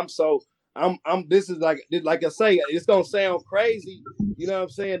I'm saying? This is like I say, it's gonna sound crazy, you know what I'm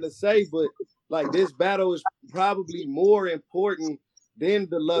saying, to say, but like, this battle is probably more important than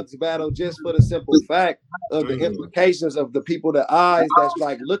the Lux battle, just for the simple fact of the implications of the people, the eyes that's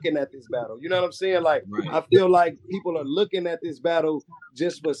like looking at this battle. You know what I'm saying? Like, I feel like people are looking at this battle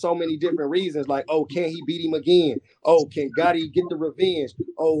just for so many different reasons. Like, oh, can he beat him again? Oh, can Gotti get the revenge?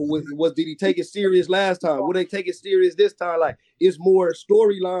 Oh, did he take it serious last time? Will they take it serious this time? Like, it's more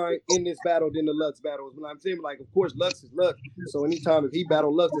storyline in this battle than the Lux battle. Is what I'm saying. Like, of course, Lux is Lux. So anytime if he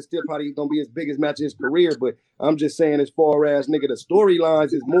battle Lux, it's still probably gonna be his biggest match of his career. But I'm just saying, as far as nigga, the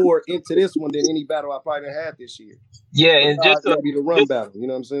storylines is more into this one than any battle I probably had this year. Yeah, and just maybe the run battle. You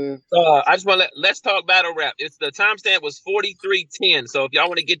know what I'm saying? I just want to let's talk battle rap. It's the timestamp was 43:10. So if y'all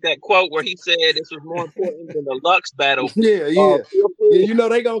want to get that quote where he said this was more important than the Lux battle, yeah, you know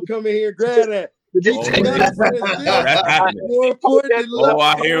they gonna come in here and grab that.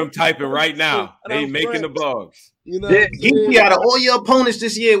 I hear him typing right now. They making the blogs. You know, Geechee, out of all your opponents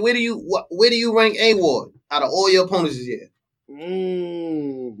this year, where do you rank A-Ward out of all your opponents this year?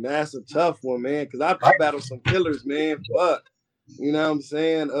 That's a tough one, man. Because I battled some killers, man. Fuck, you know what I'm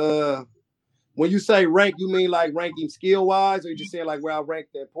saying? when you say rank, you mean like ranking skill wise, or you just saying like where I rank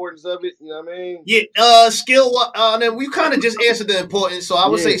the importance of it? You know what I mean? Yeah, skill. Then we kind of just answered the importance, so I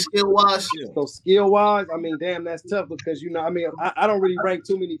would say skill wise. So skill wise, I mean, damn, that's tough because I mean, I don't really rank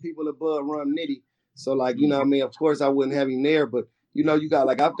too many people above Rum Nitty. So like, you know what I mean? Of course, I wouldn't have him there, but you got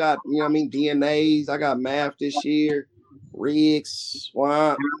like I've got, you know what I mean, DNAs. I got Math this year, Riggs,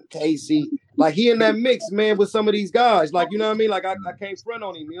 Swamp, Casey. Like he in that mix, man, with some of these guys. Like, you know what I mean? Like I can't front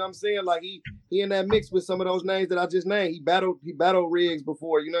on him. You know what I'm saying? Like he in that mix with some of those names that I just named. He battled Riggs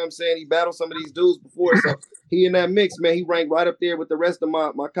before. You know what I'm saying? He battled some of these dudes before. So he in that mix, man. He ranked right up there with the rest of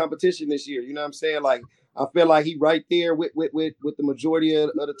my competition this year. You know what I'm saying? Like I feel like he right there with the majority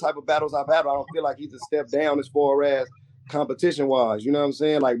of the type of battles I've had. I don't feel like he's a step down as far as competition wise, you know what I'm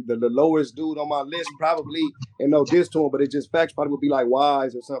saying? Like the lowest dude on my list probably, and no diss to him, but it just facts probably would be like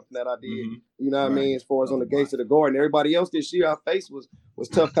Wise or something that I did. You know what I mean? As far as on the gates of the Garden, everybody else this year I faced was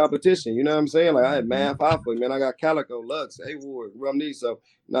tough competition. You know what I'm saying? Like I had Math Alpha, man. I got Calico, Lux, A-Ward, Rumney. So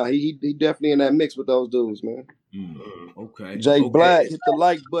he definitely in that mix with those dudes, man. Okay. Jay Black, hit the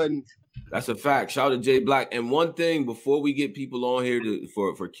like button. That's a fact. Shout out to Jay Black. And one thing before we get people on here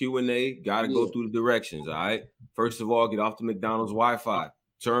for Q&A, gotta go through the directions. All right. First of all, get off the McDonald's Wi-Fi.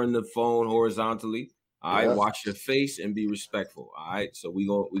 Turn the phone horizontally. All right. Watch your face and be respectful. All right. So we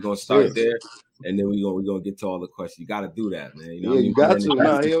gonna start there, and then we gonna get to all the questions. You gotta do that, man. You know you got to.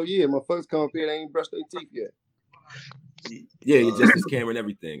 Nah, hell yeah. My folks come up here, they ain't brushed their teeth yet. Yeah, you just this camera and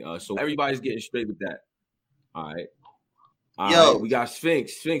everything. So everybody's getting straight with that. All right. Yo, we got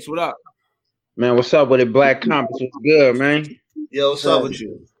Sphinx. Sphinx, what up? Man, what's up with it, Black Compass? What's good, man? Yo, what's up with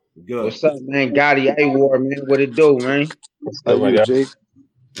you? Good. What's up, man? Gotti A-Ward, man. What it do, man? What's up,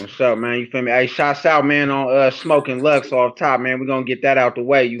 man? You feel me? Hey, shouts out, man, on Smoking Lux off top, man. We're gonna get that out the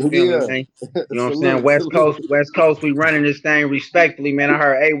way. You feel me, man? You know what I'm saying? West Coast, we running this thing respectfully, man. I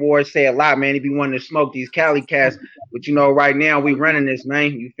heard A-Ward say a lot, man. He be wanting to smoke these Cali cats. But you know, right now we running this,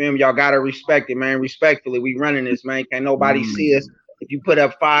 man. You feel me? Y'all gotta respect it, man. Respectfully, we running this, man. Can't nobody see us. If you put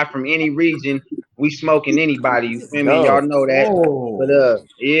up 5 from any region, we smoking anybody. You feel me? Y'all know that. But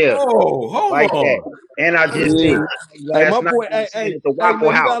yeah. Hold like on. That. And I just seen my boy, hey, the Waffle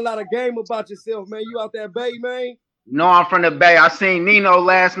man, House. You got a lot of game about yourself, man. You out there, Bay, man? No, I'm from the Bay. I seen Nino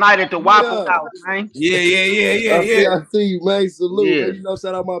last night at the Waffle House, man. Yeah. I see you, man. Salute, man. You know,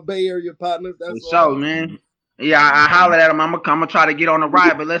 shout out my Bay Area partners. That's so, man. Yeah, I hollered at him. I'm gonna try to get on the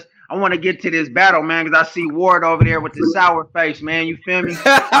ride, but I want to get to this battle, man, because I see Ward over there with the sour face, man. You feel me? You know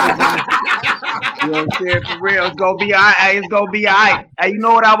what I'm saying? For real, it's gonna be all right. It's gonna be all right. Hey, you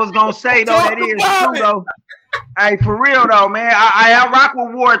know what I was gonna say though? That is true though. Hey, for real though, man. I rock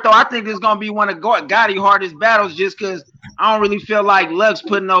with Ward though. I think this is gonna be one of Gotti hardest battles, just because I don't really feel like Lux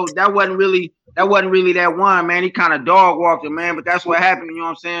putting that wasn't really that one, man. He kind of dog walked it, man. But that's what happened. You know what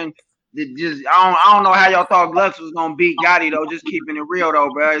I'm saying? I don't know how y'all thought Lux was gonna beat Gotti though. Just keeping it real though,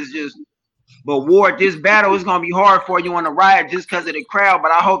 bro. It's just, but Ward, this battle is gonna be hard for you on the ride just because of the crowd.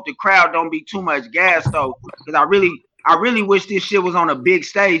 But I hope the crowd don't be too much gas though, because I really wish this shit was on a big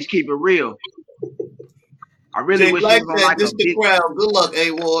stage. Keep it real. I really wish it was on like a big crowd. Good luck,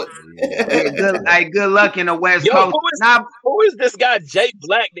 A-Ward. Good luck in the West Coast. Who is this guy Jay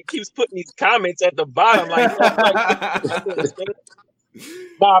Black that keeps putting these comments at the bottom?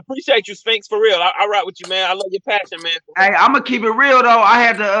 I appreciate you, Sphinx, for real. I ride with you, man. I love your passion, man. Hey, I'm gonna keep it real though. I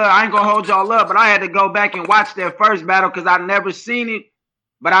had to. I ain't gonna hold y'all up, but I had to go back and watch that first battle because I never seen it.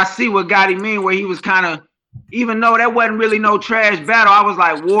 But I see what Gotti mean, where he was kind of, even though that wasn't really no trash battle, I was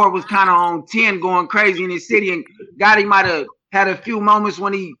like Ward was kind of on 10, going crazy in his city, and Gotti might have had a few moments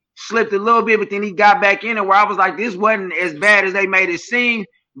when he slipped a little bit, but then he got back in it. Where I was like, this wasn't as bad as they made it seem.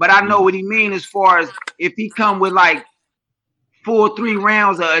 But I know what he mean as far as if he come with like full 3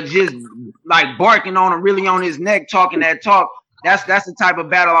 rounds of just like barking on him, really on his neck, talking that talk. That's the type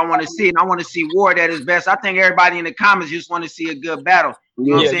of battle I want to see, and I want to see Ward at his best. I think everybody in the comments just want to see a good battle. You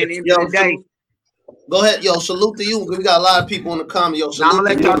know what I'm saying? At the end of the day. Go ahead, yo. Salute to you. We got a lot of people in the comments. Yo, salute. I'm gonna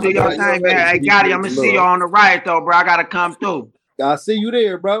let y'all do your thing, man. Hey, Gotti, I'm gonna see y'all on the riot though, bro. I gotta come through. I see you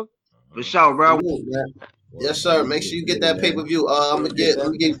there, bro. For sure, bro. Yes, sir. Make sure you get that pay-per-view. I'm gonna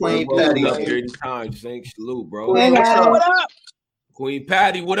get Queen Patty. Thanks, salute, bro. Hey, what up? Queen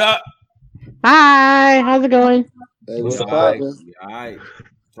Patty, what up? Hi, how's it going? Hey, what's up? All right.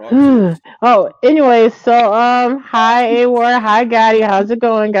 Oh, anyway, so hi A-Ward, hi Gotti, how's it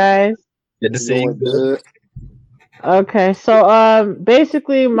going, guys? Good to see you. Good. Okay, so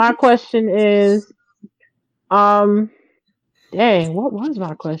basically my question is Dang, what was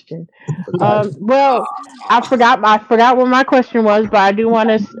my question? Well, I forgot what my question was, but I do want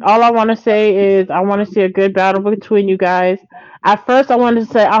to. All I want to say is I want to see a good battle between you guys. At first, I wanted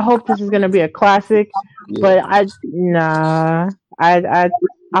to say I hope this is gonna be a classic, but I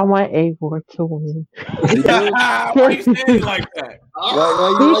I want Avor to win. Why you saying it like that?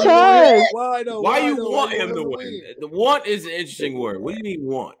 Because Why though? Why you though? want Why you him to win? The want is an interesting word. What do you mean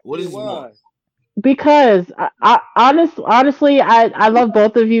want? What is want? because honestly, I love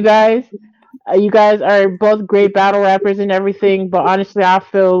both of you guys. You guys are both great battle rappers and everything, but honestly, I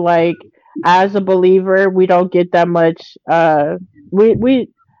feel like as a believer, we don't get that much. We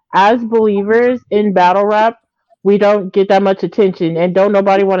as believers in battle rap, we don't get that much attention, and don't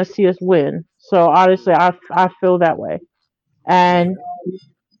nobody want to see us win. So honestly, I feel that way. And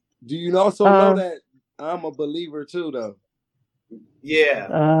Do you also know that I'm a believer too, though? Yeah.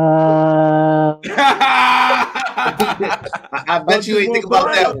 I bet you ain't think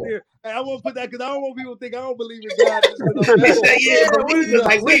about that one. I won't put that because I don't want people to think I don't believe in God.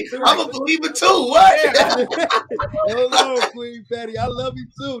 I'm a believer too. What? Hold on, Queen Patty. I love you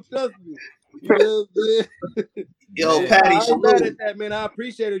too. Trust me. You know what I'm saying? Yo, Patty, I'm mad at that, man. I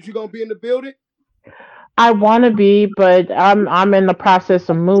appreciate it. You gonna be in the building? I want to be, but I'm in the process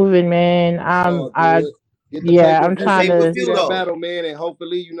of moving, man. I'm trying to do that battle, man, and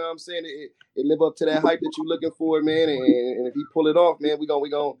hopefully, you know what I'm saying, it live up to that hype that you're looking for, man. And if you pull it off, man, we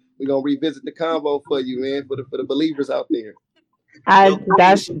gonna revisit the convo for you, man, for the believers out there.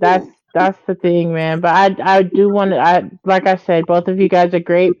 That's the thing, man. But I do want to. Like I said, both of you guys are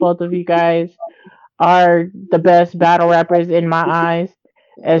great. Both of you guys are the best battle rappers in my eyes.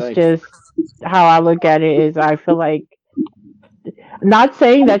 It's just how I look at it is I feel like, not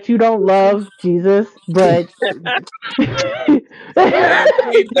saying that you don't love Jesus, but we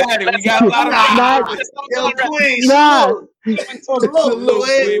got a lot of Queen. Love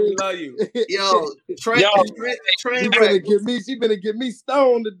you. Yo, train wreck. She gonna get me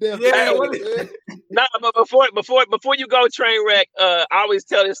stoned to death. Yeah, but before you go, train wreck, I always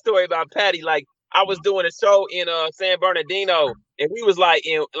tell this story about Patty. Like, I was doing a show in San Bernardino, and we was like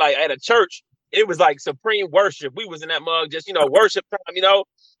at a church. It was like supreme worship. We was in that mug, just worship time.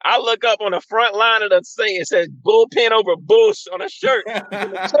 I look up on the front line of the thing. It says "bullpen over Bush" on a shirt. In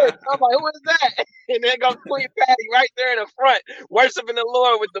the church. I'm like, who is that? And then goes Queen Patty right there in the front, worshiping the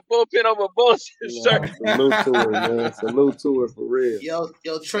Lord with the "bullpen over Bush" shirt. Salute to her, man. Salute to her for real. Yo,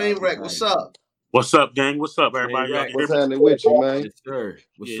 train wreck. What's up? What's up, gang? What's up, everybody? What's happening with you, man? Yes, sir.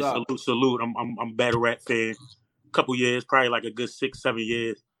 What's up? Salute. I'm a battle rap fan. Couple years, probably like a good 6-7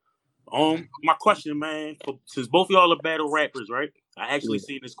 years. My question, man, since both of y'all are battle rappers, right? I actually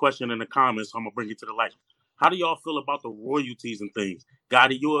seen this question in the comments, so I'm gonna bring it to the light. How do y'all feel about the royalties and things?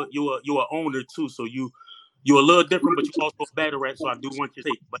 Gotti, you're an owner too, so you're a little different, but you also a battle rap, so I do want your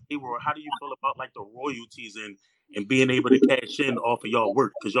take. But Avor, how do you feel about like the royalties and being able to cash in off of y'all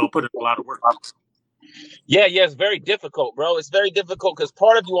work? Because y'all put in a lot of work. Yeah, it's very difficult, bro. It's very difficult because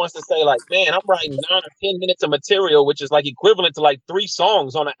part of you wants to say, like, man, I'm writing 9 or 10 minutes of material, which is like equivalent to like 3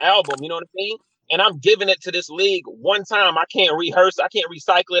 songs on an album. You know what I mean? And I'm giving it to this league one time. I can't rehearse. I can't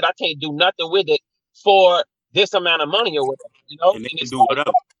recycle it. I can't do nothing with it for this amount of money or whatever. And they can do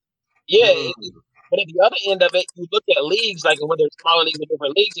whatever. Yeah. But at the other end of it, you look at leagues, like whether it's smaller leagues or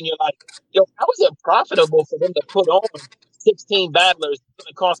different leagues, and you're like, yo, how is it profitable for them to put on 16 battlers? It's going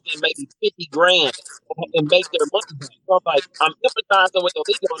to cost them maybe $50,000 and make their money back. So I'm like, I'm empathizing with the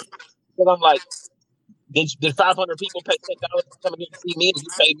league on it because I'm like, did 500 people pay $10 to come here to see me, and you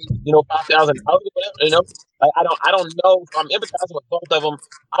pay me, $5,000 or whatever? Like, I don't know. I'm empathizing with both of them.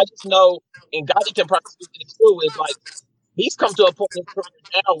 I just know, and Gotti can probably speak to this too, is like he's come to a point in his career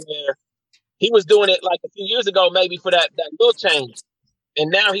now where he was doing it like a few years ago, maybe for that little change, and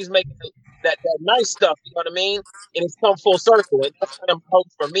now he's making that nice stuff. You know what I mean? And it's come full circle. And that's kind of my hope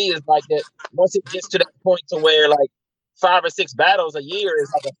for me is like that. Once it gets to that point to where like 5 or 6 battles a year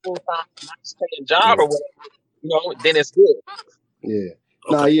is like a full-time, nice paying job or whatever, then it's good. Yeah.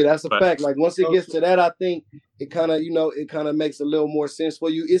 That's a fact. Like once it gets to that, I think it kind of makes a little more sense for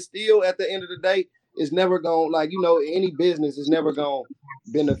you. It's still at the end of the day, it's never going any business is never going to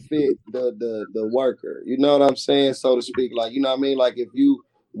benefit the worker. You know what I'm saying, so to speak. Like, you know what I mean? Like if you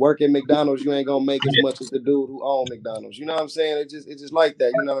work at McDonald's, you ain't gonna make as much as the dude who own McDonald's. You know what I'm saying? It's just like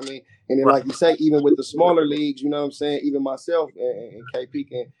that. You know what I mean? And then, like you say, even with the smaller leagues, you know what I'm saying? Even myself and KP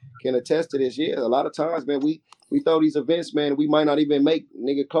can attest to this. Yeah, a lot of times, man, we these events, man, we might not even make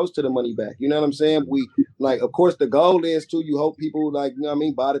nigga close to the money back. You know what I'm saying? We like, of course, the goal is to you hope people like, you know what I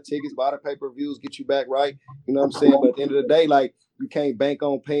mean, buy the tickets, buy the pay-per-views, get you back right. You know what I'm saying? But at the end of the day, like, you can't bank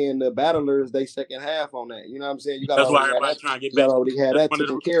on paying the battlers they second half on that. You know what I'm saying? You got to already have that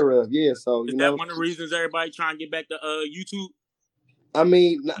taken care of. Yeah. So is that one of the reasons everybody trying to get back to YouTube? I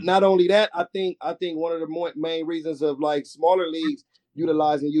mean, not only that, I think one of the main reasons of like smaller leagues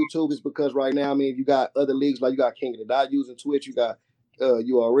utilizing YouTube is because right now, I mean, you got other leagues like you got King of the Dot using Twitch, you got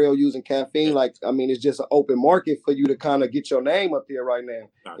URL using Caffeine. Like, I mean, it's just an open market for you to kind of get your name up there right now.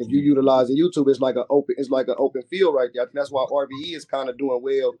 If you utilizing YouTube, it's like an open field right there. I think that's why RBE is kind of doing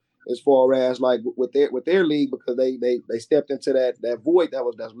well as far as like with their league, because they stepped into that void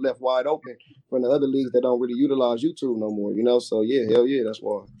that's left wide open from the other leagues that don't really utilize YouTube no more. You know, so yeah, hell yeah, that's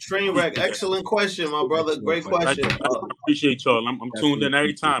why. Trainwreck, excellent question, my brother. Great question. I appreciate y'all. I'm tuned in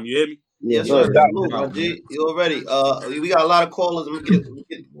every time. You hear me? Yes, sir. You already. We got a lot of callers. Let me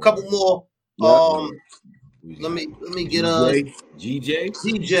get a couple more. Let me get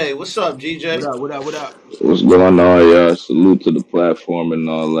GJ. What's up, GJ? What up? What's going on, y'all? Salute to the platform and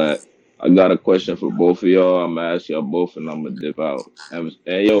all that. I got a question for both of y'all. I'm gonna ask y'all both, and I'm gonna dip out. And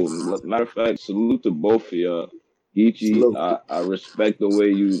yo, matter of fact, salute to both of y'all. Geechee, I respect the way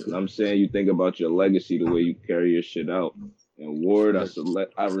you think about your legacy, the way you carry your shit out. And Ward,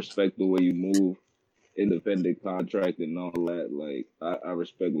 I respect the way you move, independent contract and all that. Like, I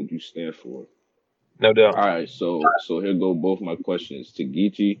respect what you stand for. No doubt. All right, so here go both my questions. To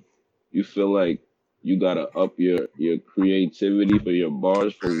Geechee, you feel like you gotta up your creativity for your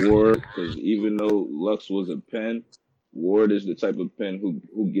bars for Ward, because even though Lux was a pen, Ward is the type of pen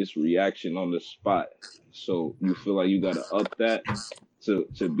who gets reaction on the spot. So you feel like you gotta up that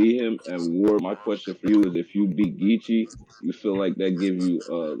to beat him. And Ward, my question for you is, if you beat Geechee, you feel like that gives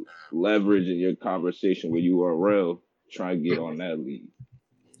you leverage in your conversation with URL, try and get on that lead.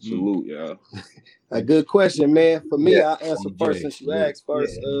 Salute, y'all. A good question, man. For me, I'll answer first since you asked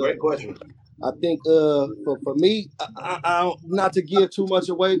first. Great question. I think for me, I not to give too much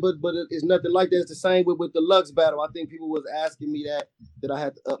away, but it's nothing like that. It's the same with the Lux battle. I think people was asking me that I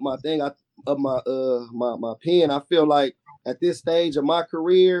had to up my thing. I up my pen. I feel like at this stage of my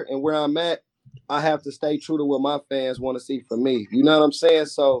career and where I'm at, I have to stay true to what my fans want to see from me. You know what I'm saying?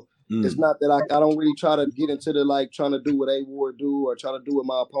 So it's not that I don't really try to get into the like trying to do what A-Ward do or try to do what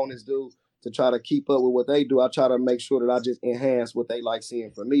my opponents do to try to keep up with what they do. I try to make sure that I just enhance what they like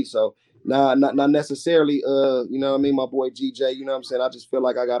seeing from me. So not necessarily you know what I mean, my boy GJ, you know what I'm saying? I just feel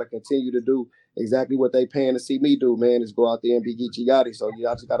like I gotta continue to do exactly what they paying to see me do, man, is go out there and be Geechee Gotti. So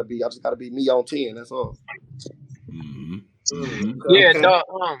yeah, I just gotta be me on 10. That's all. Yeah, no,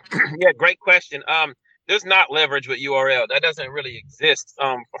 yeah, great question. There's not leverage with URL. That doesn't really exist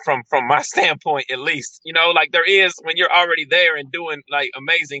from my standpoint, at least. You know, like there is when you're already there and doing like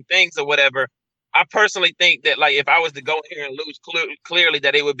amazing things or whatever. I personally think that like if I was to go in here and lose clearly,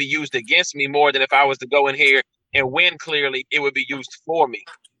 that it would be used against me more than if I was to go in here and win clearly, it would be used for me.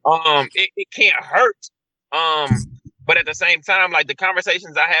 It can't hurt. But at the same time, like the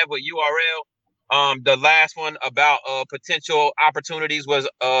conversations I have with URL, the last one about potential opportunities was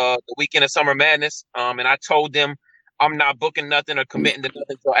the weekend of Summer Madness. And I told them I'm not booking nothing or committing to nothing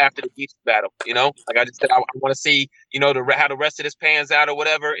until after the Geechee battle. You know, like I just said, I want to see, you know, how the rest of this pans out or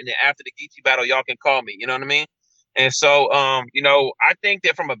whatever. And then after the Geechee battle, y'all can call me. You know what I mean? And so, you know, I think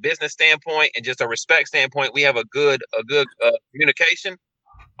that from a business standpoint and just a respect standpoint, we have a good communication.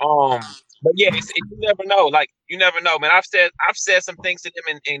 But yeah, you never know. Like you never know, man. I've said some things to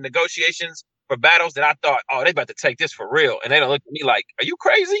them in negotiations for battles that I thought, oh, they about to take this for real, and they don't look at me like, are you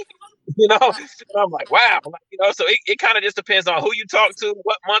crazy? You know, and I'm like, wow, you know. So it kind of just depends on who you talk to,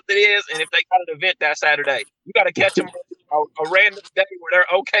 what month it is, and if they got an event that Saturday, you got to catch them a random day where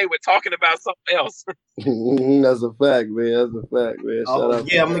they're okay with talking about something else. That's a fact, man. That's a fact, man. Shout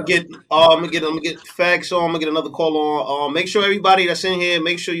out. Yeah, I'm gonna get facts on. I'm gonna get another call on. Make sure everybody that's in here,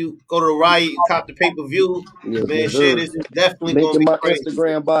 make sure you go to the Riot, cop the pay-per-view. Yes, man, shit is definitely link gonna in be my crazy.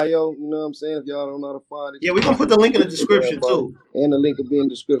 Instagram bio. You know what I'm saying? If y'all don't know how to find it, Yeah, we're gonna put the link in the description too. And the link will be in the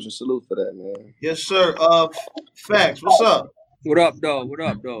description. Salute for that, man. Yes, sir. Facts. What's up? What up,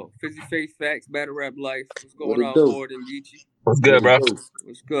 though? Fizzy Face Facts, Battle Rap Life. What's going on, Ward and Geechee? What's good, bro?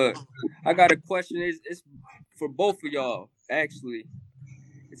 What's good? I got a question. It's for both of y'all, actually.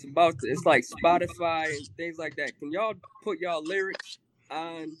 It's like Spotify and things like that. Can y'all put y'all lyrics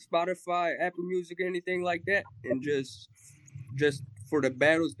on Spotify, Apple Music, or anything like that, and just for the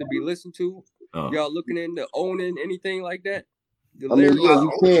battles to be listened to? Y'all looking into owning anything like that? I mean, yeah,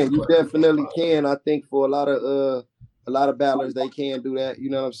 you can. You definitely can. I think for a lot of battlers, they can do that. You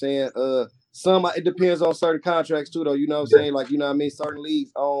know what I'm saying? some it depends on certain contracts too, though. You know what I'm saying? Like, you know what I mean? Certain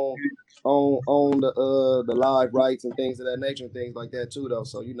leagues on the live rights and things of that nature and things like that too, though.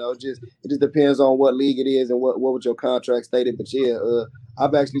 So, you know, it just depends on what league it is and what was your contract stated. But yeah,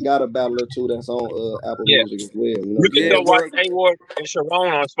 I've actually got a battle or two that's on Apple Music as well. You know? You can go watch A-Ward and Sharon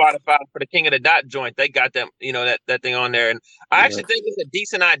on Spotify for the King of the Dot joint. They got them, you know, that thing on there. And I actually think it's a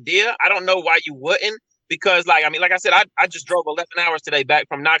decent idea. I don't know why you wouldn't, because like I said, I just drove 11 hours today back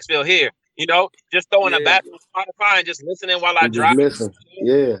from Knoxville here. You know, just throwing a battle on Spotify and just listening while I drive.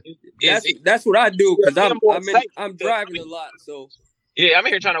 Yeah, that's what I do, because I'm driving a lot. So yeah, I'm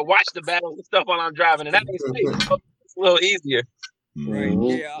here trying to watch the battles and stuff while I'm driving, and that makes it a little easier. Right?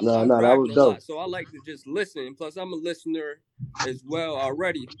 Yeah, I'm that was dope. So I like to just listen. Plus, I'm a listener as well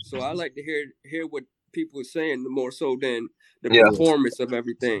already, so I like to hear what people are saying more so than the performance of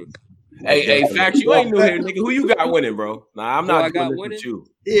everything. Hey, Facts, you ain't new here, nigga. Who you got winning, bro? Nah, I'm not doing this with you.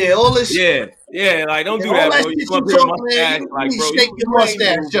 Yeah, all this shit. Yeah, like don't do that, bro. You come here mustache, like, bro. Shake your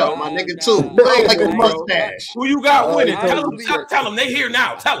mustache up, my nigga, too. Play like a mustache. Who you got winning? Tell them. They here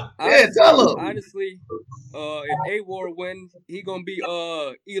now. Tell them. Yeah, tell them. Honestly, if A-Ward wins, he gonna be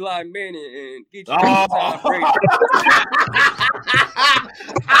Eli Manning and get you Tom Brady.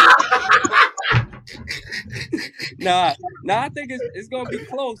 Nah, I think it's gonna be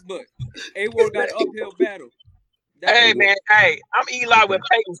close, but A-Ward got an uphill battle. Hey man, I'm Eli with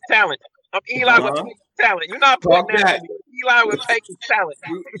Peyton's talent. I'm Eli with Peyton's talent. You're not putting that. Eli with Peyton's talent.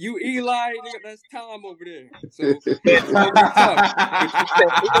 You Eli, that's Tom over there. So if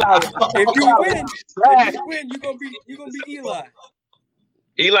you win, you're gonna be Eli.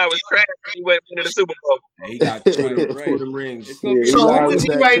 Eli was trash when he went into the Super Bowl. He got two rings. So who is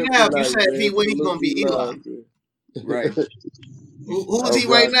he right now? If you said if he win, he's gonna be Eli. Right. Who is he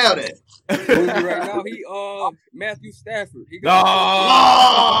right now then? Who's he right now? He Matthew Stafford. He got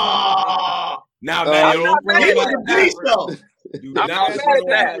now man, he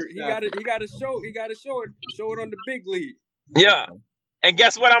gotta show it on the big league. Yeah. And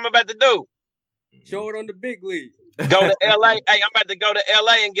guess what I'm about to do? Show it on the big league. Go to LA. Hey, I'm about to go to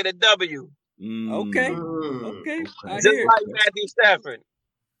LA and get a W. Okay. Just like Matthew Stafford.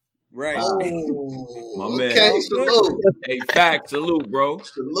 Right. My man. Okay, salute. Hey, Facts, salute, bro.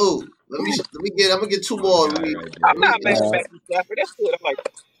 Salute. I'm gonna get two more. I'm not Matthew Stafford. That's good. I'm like,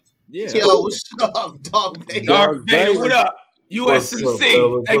 yo, what's up, Dog Baby? Dog Baby, what up?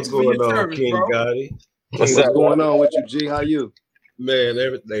 USCC. Thanks for your service, King bro. Gotti? What's going on with you, G? How you? Man,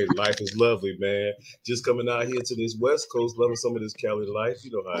 everything. Life is lovely, man. Just coming out here to this West Coast, loving some of this Cali life.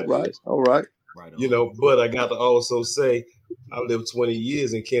 You know how it is. All right. You know, but I got to also say, I lived 20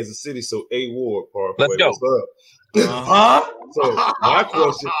 years in Kansas City, so A-Ward, Parkway. Let's go. What's up? So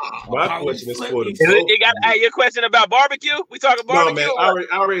my question is for the your question about barbecue? We talking barbecue? No, man.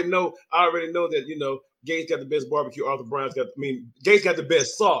 I already know that, you know, Gates got the best barbecue. Arthur Brown's Gates got the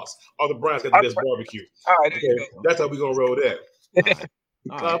best sauce. Arthur Brown's got the best barbecue. All right, okay, that's how we gonna roll that.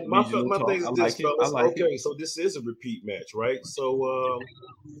 My thing is this, fellas. Okay, so this is a repeat match, right? So,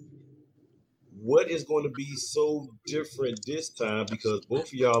 what is going to be so different this time? Because both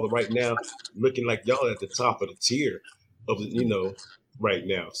of y'all are right now looking like y'all at the top of the tier of the, you know, right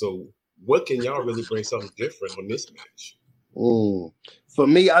now. So, what can y'all really bring something different on this match? For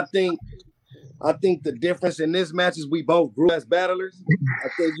me, I think the difference in this match is we both grew as battlers. I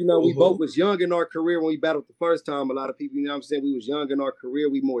think, you know, we both was young in our career when we battled the first time. A lot of people, you know what I'm saying, we was young in our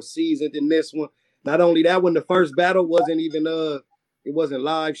career. We more seasoned in this one. Not only that, when the first battle wasn't even it wasn't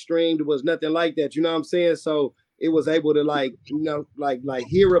live streamed. It was nothing like that. You know what I'm saying? So it was able to like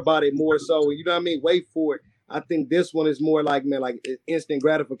hear about it more so. You know what I mean? Wait for it. I think this one is more like, man, like instant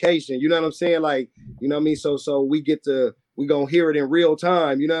gratification. You know what I'm saying? Like, you know what I mean? So we gonna hear it in real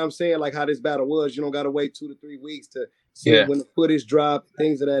time. You know what I'm saying? Like how this battle was. You don't gotta wait 2 to 3 weeks to see when the footage drop,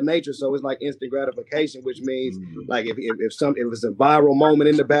 things of that nature. So it's like instant gratification, which means like if it's a viral moment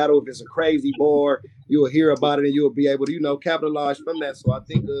in the battle, if it's a crazy bar, you'll hear about it and you'll be able to, you know, capitalize from that. So I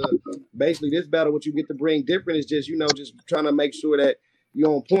think basically this battle, what you get to bring different is just, you know, just trying to make sure that you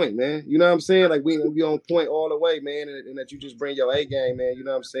on point, man. You know what I'm saying? Like we on point all the way, man, and that you just bring your A game, man. You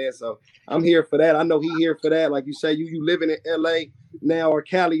know what I'm saying? So I'm here for that. I know he here for that. Like you say, you living in LA now or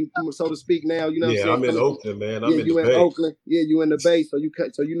Cali, so to speak. Now, you know what I'm saying? I'm in Oakland, man. You in Oakland. Yeah, you in the Bay. So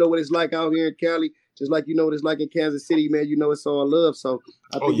you know what it's like out here in Cali. Just like you know what it's like in Kansas City, man. You know it's all love. So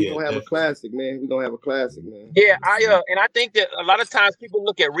I think we're gonna have a classic, man. We're gonna have a classic, man. Yeah, I think that a lot of times people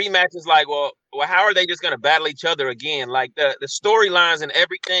look at rematches like, well, how are they just gonna battle each other again? Like the storylines and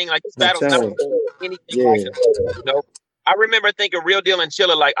everything, like this battle's not anything like this, you know. I remember thinking Real Deal and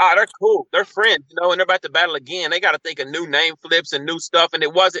Chilla like, they're cool, they're friends, you know, and they're about to battle again. They got to think of new name flips and new stuff, and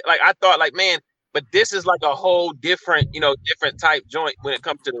it wasn't like I thought. Like, man, but this is like a whole different, you know, different type joint when it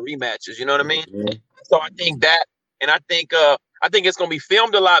comes to the rematches. You know what I mean? Yeah. So I think that, and I think it's gonna be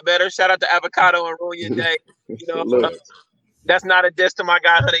filmed a lot better. Shout out to Avocado and Ruin Your Day. You know, that's not a diss to my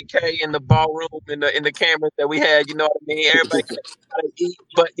guy 100K in the ballroom in the cameras that we had. You know what I mean? Everybody can eat,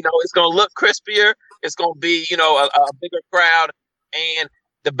 but you know it's gonna look crispier. It's gonna be, you know, a bigger crowd. And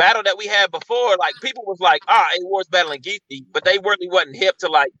the battle that we had before, like people was like, A-War's battling Geechee, but they really wasn't hip to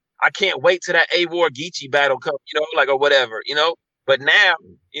like, I can't wait till that A-War Geechee battle comes, you know, like, or whatever, you know. But now,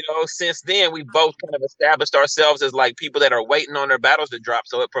 you know, since then, we both kind of established ourselves as like people that are waiting on their battles to drop.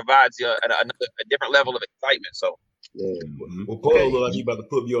 So it provides you a different level of excitement. So. Yeah. Well, Paul look like he about to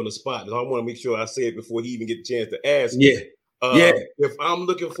put me on the spot. I want to make sure I say it before he even get a chance to ask. If I'm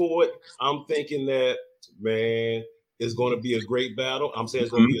looking forward, I'm thinking that, man, it's going to be a great battle. I'm saying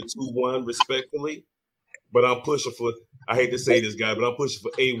it's going to be a 2-1 respectfully. But I'm pushing for, I hate to say this, guy, but I'm pushing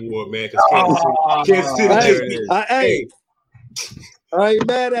for A-War, man. Because Kansas City hey, I ain't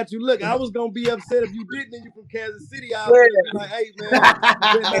mad at you. Look, I was gonna be upset if you didn't, and you from Kansas City. I was be like, hey man,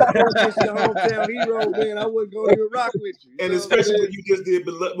 your hometown hero, man. I wasn't gonna even rock with you. And especially when you just did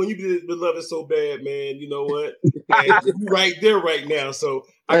when you did Beloved So Bad, man. You know what? And you right there right now. So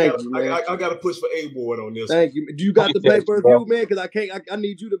I gotta push for A-Ward on this. Thank you. Do you got the pay-per-view, man? Because I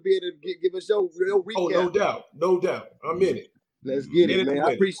need you to be able to give us your real recap. Oh, no doubt. I'm in it. Let's get it, man.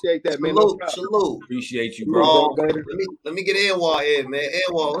 I appreciate that, man. Salute. Appreciate you, bro. Let me get Anwar in, man.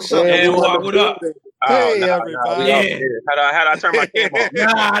 Anwar, what's up? Anwar, what up? Hey, everybody. How do I turn my camera off?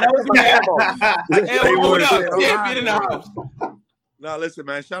 Nah, that was my Anwar, what up? Champion in the house. No, listen,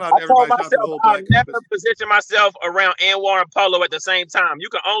 man. Shout out to everybody. Shout out to the whole Black never position myself around Anwar and Polo at the same time. You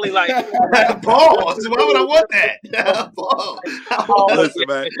can only like pause. Why would I want that? Pause. Listen,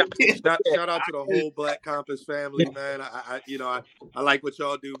 man. Shout out to the whole Black Compass family, man. I like what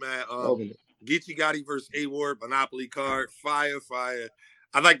y'all do, man. Geechee Gotti versus A-Ward Monopoly card, fire.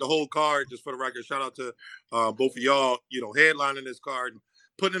 I like the whole card. Just for the record, shout out to both of y'all. You know, headlining this card,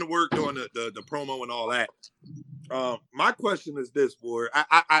 putting in the work, doing the promo and all that. My question is this, boy. I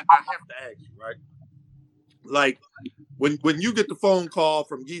have to ask you, right? Like, when you get the phone call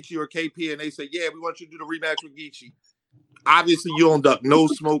from Geechee or KP and they say, yeah, we want you to do the rematch with Geechee, obviously you don't duck no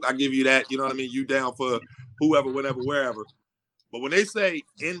smoke. I give you that. You know what I mean? You down for whoever, whenever, wherever. But when they say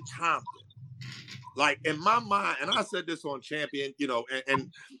in Compton, like in my mind, and I said this on Champion, you know,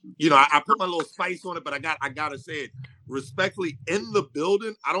 and you know, I put my little spice on it, but I gotta say it respectfully. In the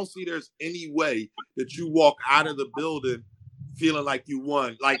building, I don't see there's any way that you walk out of the building feeling like you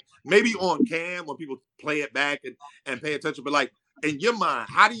won. Like maybe on cam when people play it back and pay attention, but like in your mind,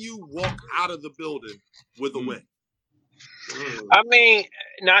 how do you walk out of the building with a win? I mean,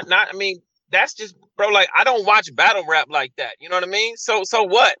 I mean, that's just, bro. Like I don't watch battle rap like that. You know what I mean? So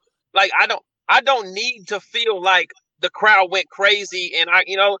what? Like I don't need to feel like the crowd went crazy and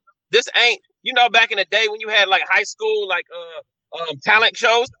this ain't, back in the day when you had like high school, like talent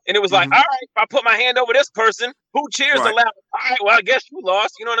shows and it was like, all right, if I put my hand over this person, who cheers the loud? All right, well, I guess you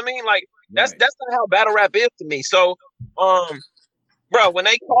lost. You know what I mean? Like that's not how battle rap is to me. So, bro, when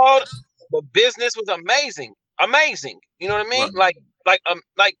they called, the business was amazing. You know what I mean? Right.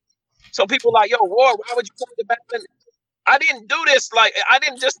 Like, so people like, yo, War, why would you come to battle? I didn't do this. Like, I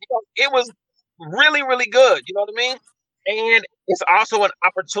didn't just, it was really, really good. You know what I mean? And it's also an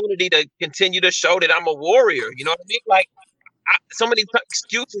opportunity to continue to show that I'm a warrior. You know what I mean? Like, so many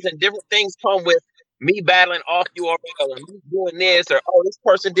excuses and different things come with me battling off URL and me doing this, or this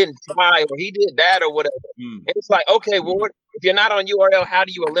person didn't try, or he did that, or whatever. And it's like, okay, well, if you're not on URL, how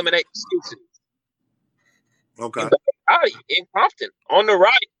do you eliminate excuses? Okay. In Compton on the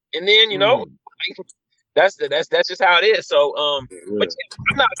right, and then that's just how it is. So, but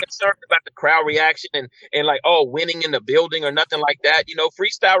I'm not concerned about the crowd reaction and like winning in the building or nothing like that.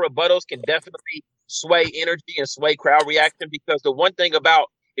 Freestyle rebuttals can definitely sway energy and sway crowd reaction, because the one thing about,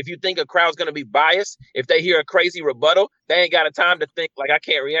 if you think a crowd's gonna be biased, if they hear a crazy rebuttal, they ain't got a time to think like, I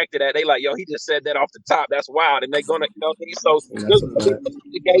can't react to that. They like, yo, he just said that off the top. That's wild, and they're gonna, so just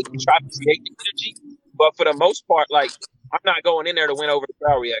mitigate and try to create the energy. But for the most part, like, I'm not going in there to win over the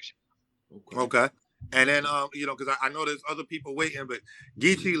crowd reaction. Okay. And then, because I know there's other people waiting, but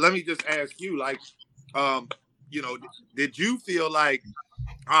Geechee, let me just ask you, like, did you feel like,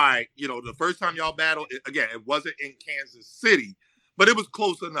 all right, the first time y'all battled, again, it wasn't in Kansas City, but it was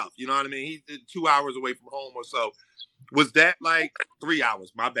close enough. You know what I mean? He's 2 hours away from home or so. Was that like 3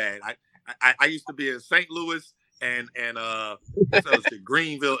 hours? My bad. I used to be in St. Louis, and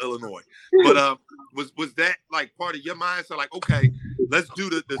Greenville, Illinois. But was that like part of your mind? So like, okay, let's do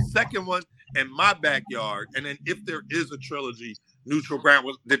the second one in my backyard, and then if there is a trilogy, neutral ground.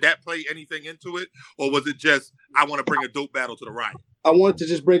 Did that play anything into it, or was it just I want to bring a dope battle to the riot? I wanted to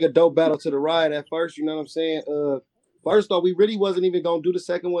just bring a dope battle to the riot at first. You know what I'm saying? First off, we really wasn't even gonna do the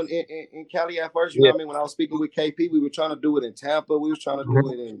second one in Cali at first. You know what I mean? When I was speaking with KP, we were trying to do it in Tampa. We was trying to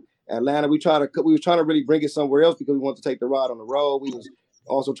do it in Atlanta. We was trying to really bring it somewhere else because we wanted to take the ride on the road. We was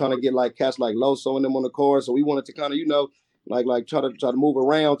also trying to get like cats like Loso and them on the card. So we wanted to kind of, you know, like try to move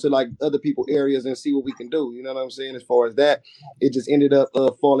around to like other people areas and see what we can do. You know what I'm saying? As far as that, it just ended up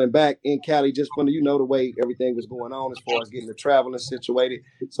falling back in Cali just from the, you know, the way everything was going on as far as getting the traveling situated.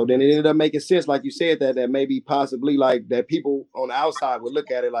 So then it ended up making sense, like you said, that maybe possibly like that people on the outside would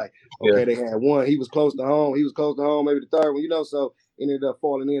look at it like, okay, they had one, he was close to home, maybe the third one, you know, so ended up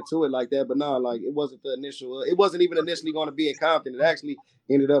falling into it like that. But no, like it wasn't the initial, it wasn't even initially going to be in Compton. It actually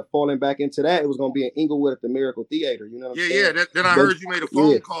ended up falling back into that. It was going to be in Inglewood at the Miracle Theater. You know what I'm saying? Yeah. Then I heard you made a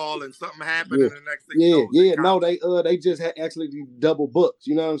phone call and something happened, and the next thing no, they just had actually double booked.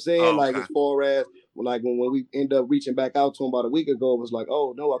 You know what I'm saying? Like as far as like when we end up reaching back out to him about a week ago, it was like,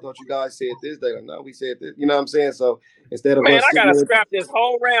 oh no, I thought you guys said this. They like, no, we said this. You know what I'm saying? So instead of I gotta scrap this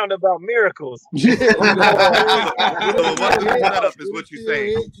whole round about miracles. Setup is what you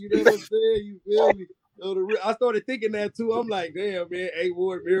saying. You know what I'm saying? You feel me? I started thinking that too. I'm like, damn, man, A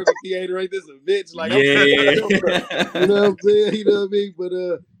Ward Miracle Theater, ain't this a bitch? Like, you know what I'm saying? You know what I mean? But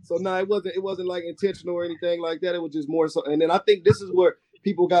so no, it wasn't like intentional or anything like that. It was just more so. And then I think this is where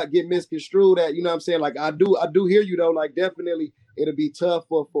people get misconstrued at. You know what I'm saying? Like I do hear you though. Like definitely, it'll be tough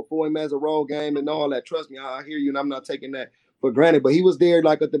for him as a road game and all that. Trust me, I hear you, and I'm not taking that for granted. But he was there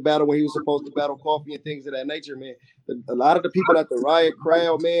like at the battle when he was supposed to battle Coffee and things of that nature, man. A lot of the people at the riot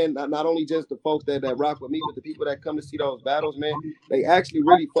crowd, man, not only just the folks that rock with me, but the people that come to see those battles, man, they actually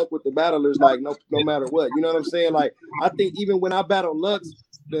really fuck with the battlers, like no matter what. You know what I'm saying? Like I think even when I battle Lux,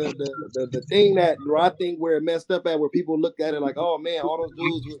 the thing that I think where it messed up at, where people look at it like, oh man, all those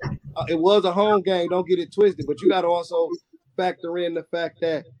dudes, it was a home game. Don't get it twisted, but you got to also factor in the fact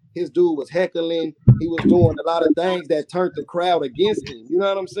that his dude was heckling. He was doing a lot of things that turned the crowd against him. You know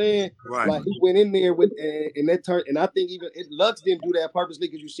what I'm saying? Right. Like he went in there with, and that turned, and I think even Lux didn't do that purposely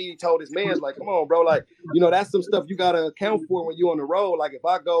because you see, he told his man, like, come on, bro. Like, you know, that's some stuff you got to account for when you're on the road. Like if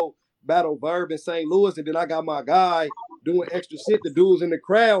I go battle Verb in St. Louis and then I got my guy doing extra shit, the dudes in the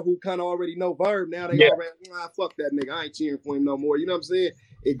crowd who kind of already know Verb, now they already, fuck that nigga. I ain't cheering for him no more. You know what I'm saying?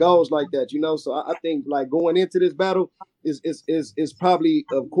 It goes like that, you know? So I think like going into this battle, is probably,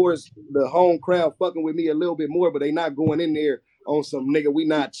 of course, the home crowd fucking with me a little bit more, but they not going in there on some nigga, we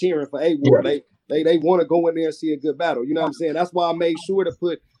not cheering for A Ward. They want to go in there and see a good battle. You know what I'm saying? That's why I made sure to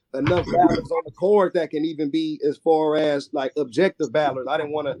put enough battles on the card that can even be as far as like objective battles. I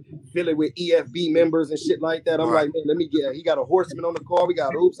didn't want to fill it with EFB members and shit like that. I'm like, man, let me get. He got a horseman on the card. We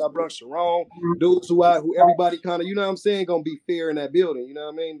got Oops. I brought Sharon, dudes who everybody kind of, you know what I'm saying, gonna be fair in that building. You know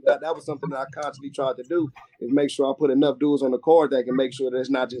what I mean? That was something that I constantly tried to do, is make sure I put enough dudes on the card that can make sure that it's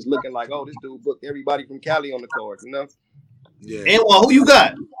not just looking like, oh, this dude booked everybody from Cali on the card. You know? Yeah. And who you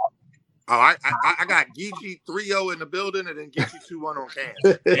got? Oh, I got Geechee 3-0 in the building and then Geechee 2-1 on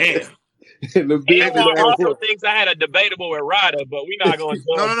cans. Damn. Everyone also thinks I had a debatable with Ryder, but we're not going to.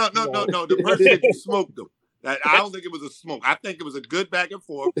 No. The person said you smoked them. I don't think it was a smoke. I think it was a good back and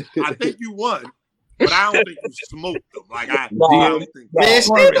forth. I think you won, but I don't think you smoked them. Like I don't think. Man,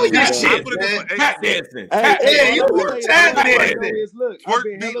 stand on your shit, man. Hey, you were tapping.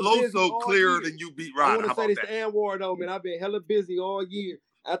 Twerk beat Loso clearer than you beat Ryder. I want to say this to Anwar though, man. I've been hella busy all year.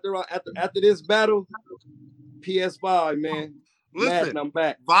 After this battle, PS5, man. Listen, Madden, I'm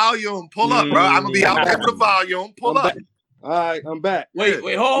back. Volume, pull up, bro. I'm gonna be out there with the volume. Pull up. All right, I'm back. Wait,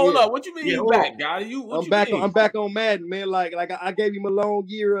 hold up. What you mean you back, guy? I'm back on Madden, man. Like I gave him a long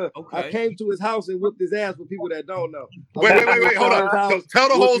year. I came to his house and whooped his ass for people that don't know. Wait, hold up. So tell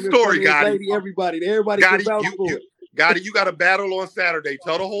the whole story, Gotti. Everybody Gotti, you got a battle on Saturday.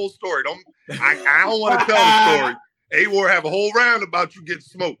 Tell the whole story. I don't want to tell the story. A-Ward have a whole round about you getting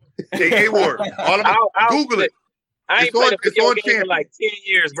smoked. Hey, A-Ward, Google it. I ain't played a video game in like 10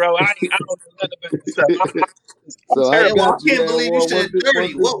 years, bro. I don't know nothing about this stuff. So I can't believe you said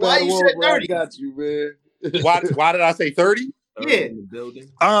 30. Why you said 30? I got you, man. Why did I say 30? Yeah.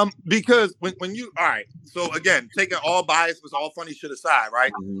 Because when you, all right, so again, taking all biases, all funny shit aside,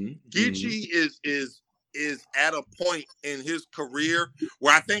 right? Geechee is at a point in his career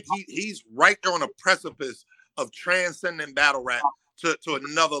where I think he's right there on a precipice of transcending battle rap to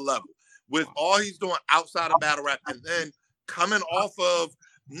another level with all he's doing outside of battle rap, and then coming off of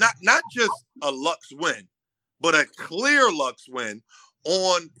not just a Lux win, but a clear Lux win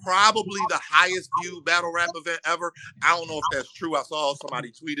on probably the highest viewed battle rap event ever. I don't know if that's true. I saw somebody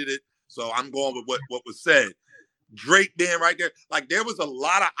tweeted it, so I'm going with what was said. Drake being right there. Like, there was a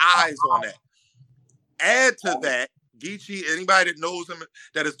lot of eyes on that. Add to that, Geechee, anybody that knows him,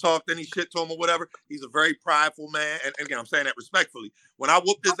 that has talked any shit to him or whatever, he's a very prideful man. And again, I'm saying that respectfully. When I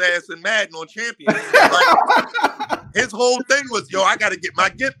whooped his ass in Madden on Champion, like, his whole thing was, yo, I got to get my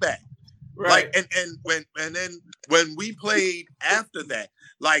get back. Right. Like, and then when we played after that,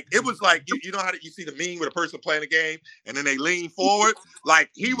 like, it was like, you know how you see the meme with a person playing a game and then they lean forward? Like,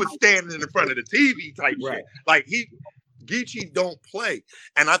 he was standing in front of the TV type shit. Like, Geechee don't play.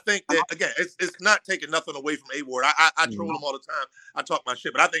 And I think that, again, it's not taking nothing away from A-Ward. I troll him all the time. I talk my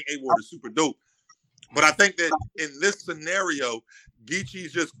shit, but I think A-Ward is super dope. But I think that in this scenario,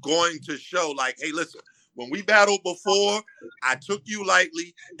 Geechee's just going to show, like, hey, listen, when we battled before, I took you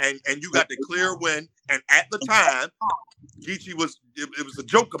lightly, and you got the clear win. And at the time, Geechee it was a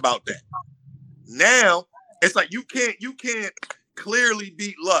joke about that. Now, it's like you can't clearly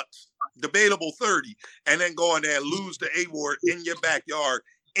beat Lux, debatable 30, and then go in there and lose to A-Ward in your backyard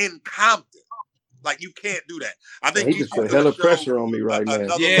in Compton. Like, you can't do that. I think he just put hella pressure on me right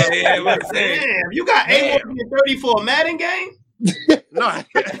now. Damn, you got A-Ward being 30 for a Madden game? No,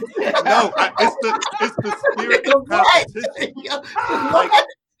 it's the spirit of competition. Like,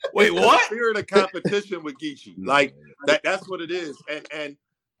 wait, what? The spirit of competition with Geechee. Like, that's what it is. And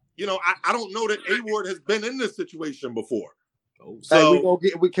you know, I don't know that A-Ward has been in this situation before. So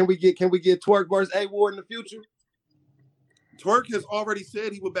can we get Twerk versus A-Ward in the future? Twerk has already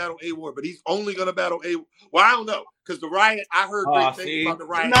said he would battle A-Ward, but he's only going to battle A-Ward. Well, I don't know, because the Riot, I heard great things about the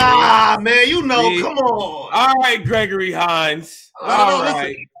Riot. Nah, man, you know, come on. All right, Gregory Hines. All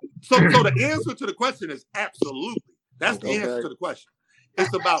right. So the answer to the question is absolutely. That's the answer to the question.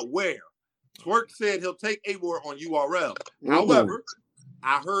 It's about where. Twerk said he'll take A-Ward on URL. However,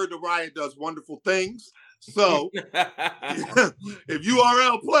 I heard the Riot does wonderful things. So if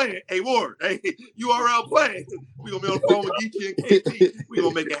URL playing, A-Ward, URL playing, we're gonna be on the phone with Geechee and KT. We're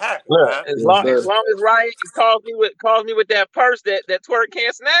gonna make it happen. Look, as long as Riot calls me with that purse that Twerk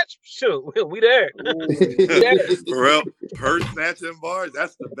can't snatch, shoot, we there. For real, purse snatching bars,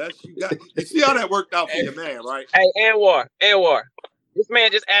 that's the best you got. You see how that worked out for your man, right? Hey, Anwar. This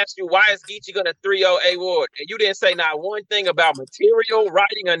man just asked you, why is Geechee going to 3-0 A-Ward? And you didn't say not one thing about material,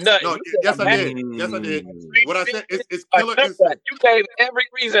 writing, or nothing. No, yes, I did. Yes, I did. What I said is killer instinct. You gave every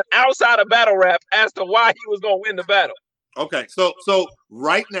reason outside of battle rap as to why he was going to win the battle. Okay, so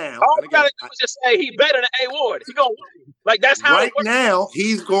right now, all you gotta do is just say he better than A-Ward. He gonna win. Like, that's how. Right now,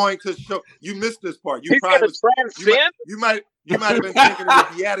 he's going to show. You missed this part. You probably transcend. You might have been thinking of the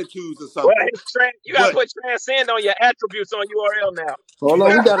Beatitudes or something. Well, you gotta put transcend on your attributes on URL now. Hold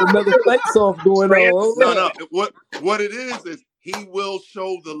on, we got another face off going on. No. What it is he will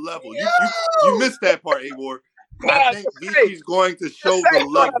show the level. You missed that part, A-Ward. I think Geechee's going to show the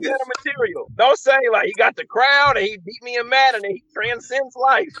level. Material. Don't say like he got the crowd and he beat me in Madden and he transcends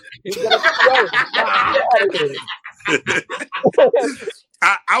life. He's gonna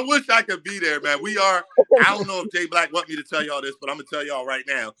I wish I could be there, man. I don't know if Jay Black want me to tell y'all this, but I'm gonna tell y'all right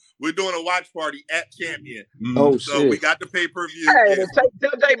now. We're doing a watch party at Champion. Oh, so shit. We got the pay-per-view. Hey, tell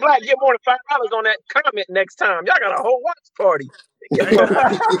Jay Black get more than $5 on that comment next time. Y'all got a whole watch party.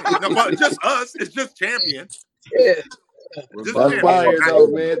 No, just us. It's just Champion. Yeah. That's fire though,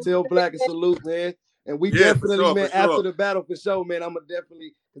 man. Tell Black a salute, man. And we definitely, man, after the battle for sure, man, I'm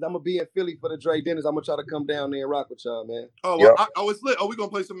gonna be in Philly for the Dre Dinners. I'm gonna try to come down there and rock with y'all, man. Oh, well, it's lit. Oh, we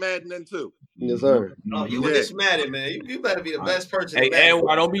gonna play some Madden then too. Yes, sir. Oh, you with this Madden, man. You better be the best person. Hey, and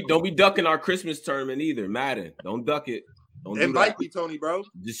don't be ducking our Christmas tournament either, Madden. Don't duck it. Don't invite me, Tony, bro.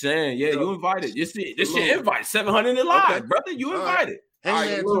 Just saying, yeah, you invited. This your invite. 700 in live, brother. You invited.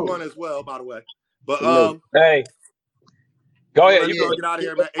 Hangman 2-1 as well, by the way. But hey, go ahead. You gonna get out of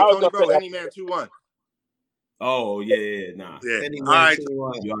here, man. Hey, Tony, bro, Hangman 2-1. Oh yeah, nah. Yeah. All right. You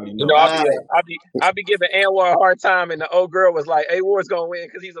already You know. know, I'll be giving Anwar a hard time, and the old girl was like, "A-Ward's gonna win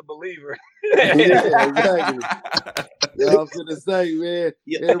because he's a believer." Yeah, exactly. Yeah, I'm gonna say, man.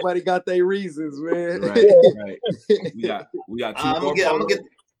 Everybody got their reasons, man. Right. We got two more.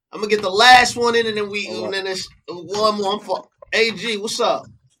 I'm gonna get the last one in, and then it's one more for AG. What's up?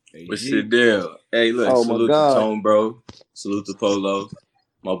 What's the deal? Hey, look, salute to Tone, bro. Salute to Polo.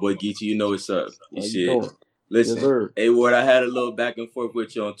 My boy Geechee, you know what's up. You shit. Listen, A-Ward, I had a little back and forth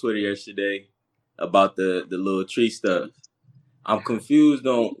with you on Twitter yesterday about the little tree stuff. I'm confused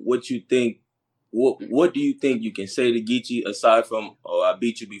on what you think. What do you think you can say to Geechee aside from, oh, I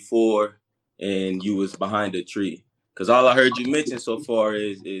beat you before and you was behind a tree? Because all I heard you mention so far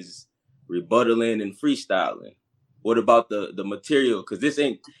is rebuttaling and freestyling? What about the material? Because this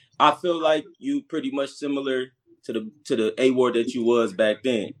ain't. I feel like you pretty much similar to the A Ward that you was back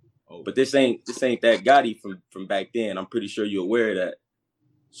then. But this ain't that Gotti from back then. I'm pretty sure you're aware of that.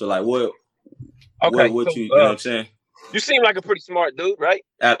 So like what? Okay, what you know what I'm saying? You seem like a pretty smart dude, right?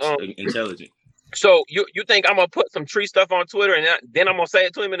 Absolutely intelligent. So you think I'm gonna put some tree stuff on Twitter and then I'm gonna say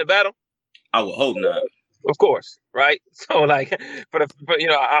it to him in the battle? I would hope not. Of course, right? So like for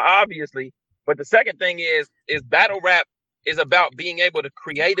obviously. But the second thing is battle rap is about being able to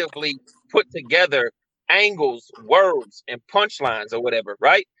creatively put together angles, words, and punchlines or whatever,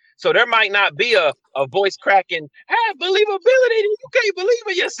 right? So there might not be a voice cracking, hey, believability, you can't believe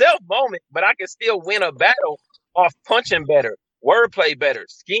in yourself moment, but I can still win a battle off punching better, wordplay better,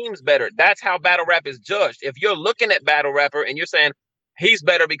 schemes better. That's how battle rap is judged. If you're looking at battle rapper and you're saying he's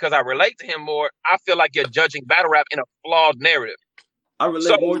better because I relate to him more, I feel like you're judging battle rap in a flawed narrative. I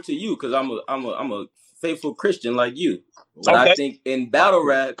relate more to you because I'm a faithful Christian like you. But I think in battle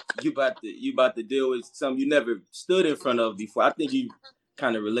rap, you about to deal with something you never stood in front of before. I think you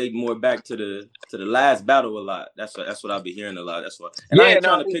kind of relate more back to the last battle a lot. That's what I've been hearing a lot. That's why. And I ain't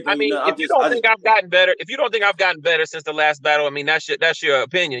trying to pick on you. If you don't think I've gotten better since the last battle, I mean that's your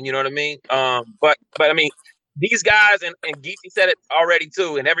opinion. You know what I mean? But I mean. These guys, and Geeky said it already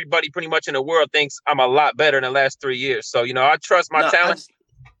too, and everybody pretty much in the world thinks I'm a lot better in the last 3 years. So, I trust my talent.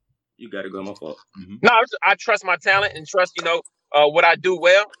 You got to go, my fault. Mm-hmm. No, I trust my talent and trust, what I do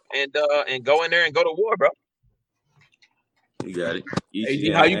well and go in there and go to war, bro. You got it.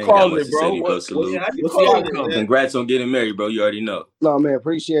 AG, how you calling it, bro? What's the outcome? Congrats on getting married, bro. You already know. No, man,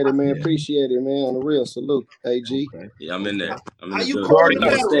 appreciate it, man. Appreciate it, man. On the real, salute, AG. Okay. Yeah, I'm in there. I'm in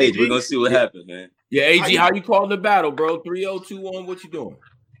the stage. We're gonna see what happens, man. Yeah, AG, how you calling the battle, bro? 3-0, 2-1. What you doing?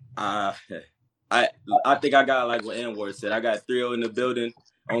 I think I got like what N-Word said. I got 3-0 in the building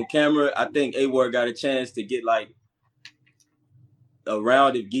on camera. I think A-Word got a chance to get like a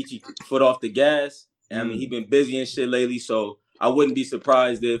round if Geechee foot off the gas. I mean, he been busy and shit lately, so I wouldn't be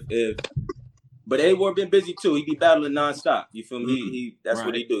surprised if. But A-Ward been busy too. He be battling nonstop. You feel me? He that's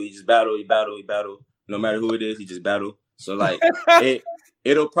what he do. He just battle. No matter who it is, he just battle. So like,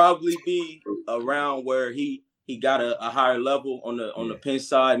 it'll probably be a round where he got a higher level on the pin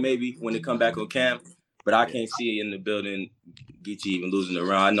side, maybe when they come back on camp. But I can't see it in the building. Geechee even losing the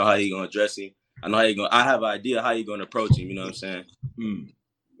round. I know how he gonna address him. I have an idea how he gonna approach him. You know what I'm saying?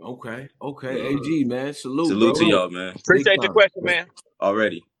 Okay. AG, man. Salute to y'all, man. Appreciate the question, man.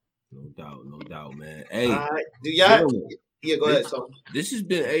 Already. No doubt, man. Hey, do y'all? Yeah, go ahead. So this has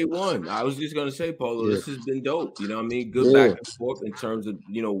been A1. I was just gonna say, Polo, this has been dope. You know what I mean? Good back and forth in terms of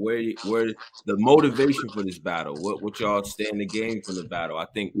where the motivation for this battle. What y'all stay in the game from the battle. I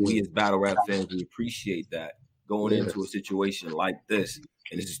think we as battle rap fans, we appreciate that going into a situation like this.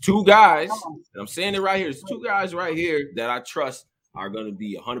 And this is two guys, and I'm saying it right here. It's two guys right here that I trust are going to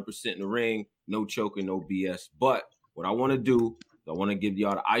be 100% in the ring, no choking, no BS. But what I want to do, I want to give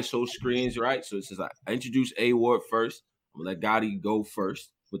y'all the ISO screens, right? So since I introduce A-Ward first, I'm going to let Gotti go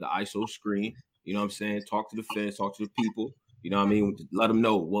first with the ISO screen. You know what I'm saying? Talk to the fans, talk to the people. You know what I mean? Let them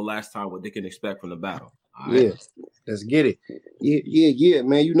know one last time what they can expect from the battle. All right? Yeah, let's get it. Yeah,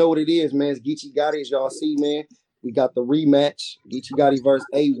 man. You know what it is, man. It's Geechee Gotti, as y'all see, man. We got the rematch, Geechee Gotti versus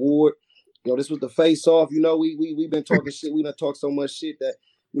A-Ward. This was the face-off. We've been talking shit. We done talked so much shit that,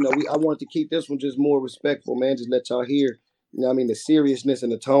 I wanted to keep this one just more respectful, man. Just let y'all hear, the seriousness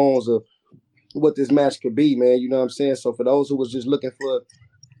and the tones of what this match could be, man. You know what I'm saying? So for those who was just looking for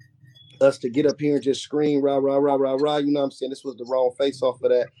us to get up here and just scream, rah, rah, rah, rah, rah, you know what I'm saying? This was the wrong face-off for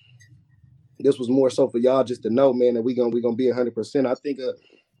that. This was more so for y'all just to know, man, that we gonna be 100%. I think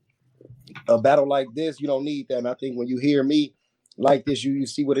a battle like this, you don't need that. And I think when you hear me like this, you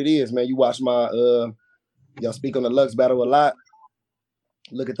see what it is, man. You watch my y'all speak on the Lux battle a lot.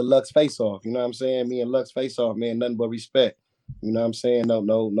 Look at the Lux face off. You know what I'm saying? Me and Lux face off, man, nothing but respect. You know what I'm saying?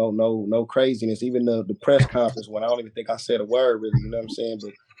 No craziness. Even the press conference when I don't even think I said a word really, you know what I'm saying?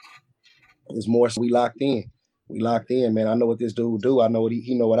 But it's more so we locked in. We locked in, man. I know what this dude do. I know what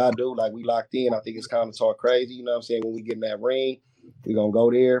he know what I do. Like we locked in. I think it's kind of talk crazy, you know what I'm saying? When we get in that ring, we're going to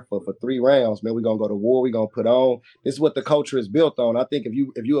go there for 3 rounds, man. We're going to go to war. We're going to put on. This is what the culture is built on. I think if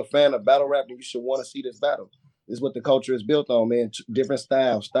you're a fan of battle rap, then you should want to see this battle. This is what the culture is built on, man. Different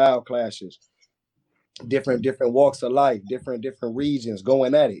style clashes, different walks of life, different regions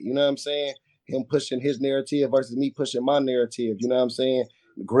going at it. You know what I'm saying? Him pushing his narrative versus me pushing my narrative. You know what I'm saying?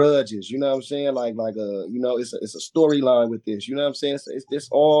 Grudges. You know what I'm saying? It's a storyline with this. You know what I'm saying? It's this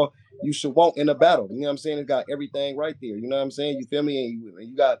all you should want in a battle. You know what I'm saying? It's got everything right there. You know what I'm saying? You feel me? And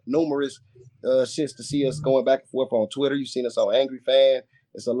you got numerous shits to see us going back and forth on Twitter. You've seen us on Angry Fan.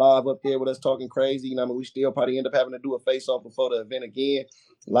 It's a live up there with us talking crazy. You know, I mean, we still probably end up having to do a face-off before the event again,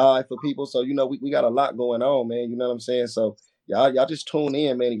 live for people. So, you know, we got a lot going on, man. You know what I'm saying? So, y'all just tune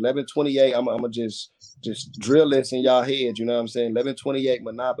in, man. 11/28, I'm going to just drill this in y'all heads. You know what I'm saying? 11/28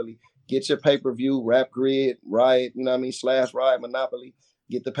 Monopoly. Get your pay-per-view, Rap Grid, Riot, you know what I mean, /Riot Monopoly.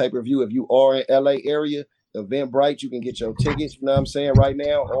 Get the pay-per-view. If you are in LA area, Eventbrite, you can get your tickets, you know what I'm saying, right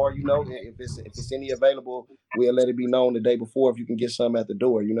now. Or, you know, if it's any available, we'll let it be known the day before if you can get some at the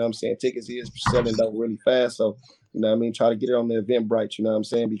door. You know what I'm saying? Tickets is selling though really fast. So, you know what I mean, try to get it on the Eventbrite, you know what I'm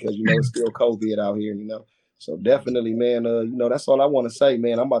saying? Because, you know, it's still COVID out here, you know. So definitely, man, you know, that's all I want to say,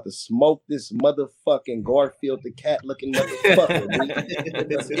 man. I'm about to smoke this motherfucking Garfield the cat looking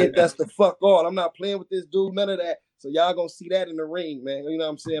motherfucker. That's the fuck all. I'm not playing with this dude, none of that. So y'all gonna see that in the ring, man. You know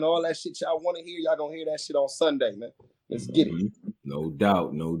what I'm saying? All that shit y'all want to hear, y'all gonna hear that shit on Sunday, man. Let's get it. No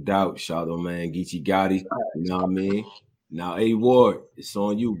doubt, no doubt. Shout out, man, Geechee Gotti. You know what I mean? Now, A Ward, it's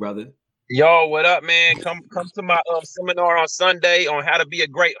on you, brother. Yo, what up, man? Come to my seminar on Sunday on how to be a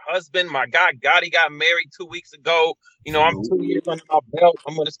great husband. My guy Gotti got married 2 weeks ago. You know, I'm 2 years under my belt.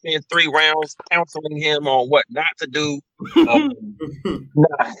 I'm gonna spend 3 rounds counseling him on what not to do. But for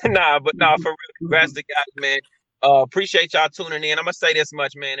real, congrats to Gotti, man. Appreciate y'all tuning in. I'm gonna say this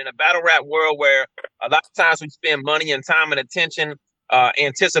much, man. In a battle rap world where a lot of times we spend money and time and attention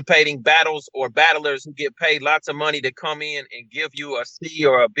anticipating battles or battlers who get paid lots of money to come in and give you a C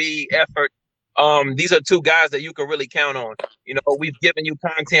or a B effort. These are 2 guys that you can really count on. You know, we've given you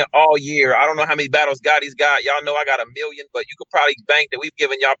content all year. I don't know how many battles Gotti's got. Y'all know I got 1 million, but you could probably bank that we've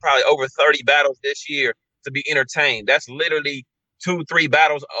given y'all probably over 30 battles this year to be entertained. That's literally 2-3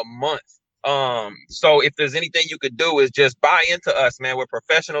 battles a month. So if there's anything you could do is just buy into us, man. We're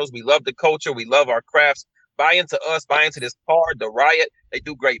professionals. We love the culture. We love our crafts. Buy into us, buy into this card, the Riot. They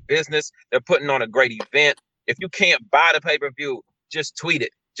do great business. They're putting on a great event. If you can't buy the pay-per-view, just tweet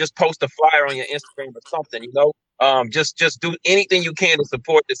it. Just post a flyer on your Instagram or something, you know. Just do anything you can to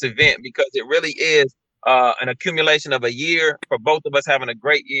support this event because it really is an accumulation of a year for both of us having a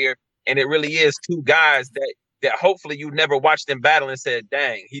great year. And it really is 2 guys that hopefully you never watched them battle and said,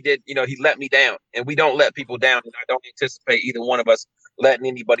 dang, he did, you know, he let me down. And we don't let people down. And I don't anticipate either one of us letting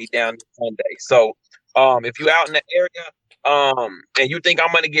anybody down Sunday. So if you out in the area and you think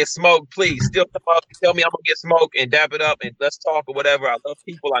I'm gonna get smoked, please still come up and tell me I'm gonna get smoked and dap it up and let's talk or whatever. I love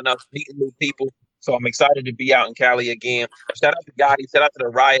people. I love meeting new people. So I'm excited to be out in Cali again. Shout out to Gotti. Shout out to the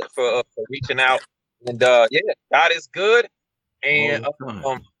Riot for reaching out. And yeah, God is good. And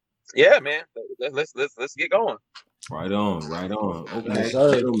yeah, man. Let's get going. Right on. Okay, yes,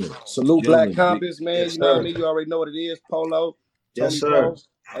 sir. Salute Black Compass, man. Yes, you know what I mean? You already know what it is. Polo. Yes, sir.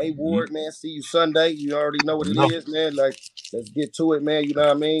 A Ward, man. See you Sunday. You already know what it is, man. Like, let's get to it, man. You know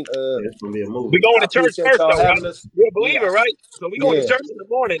what I mean? It's gonna be a movie. We going to church first, though. You're a believer, right? So we going to church in the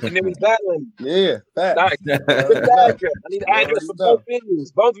morning, and then we battling. Yeah, fact. Nice. I need the address for both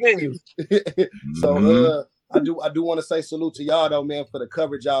venues. So, I do want to say salute to y'all though, man, for the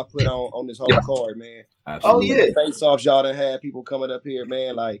coverage y'all put on this whole card, man. Absolutely. Oh yeah, face-offs y'all done had people coming up here,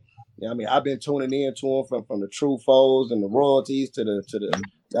 man. Like, you know, I mean, I've been tuning in to them from the True Foes and the Royalties to the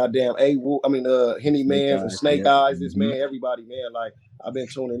goddamn Henny Man and Snake Eyes, this man, everybody, man. Like, I've been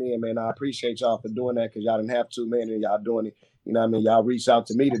tuning in, man. I appreciate y'all for doing that because y'all didn't have to, man, and y'all doing it. You know what I mean? Y'all reached out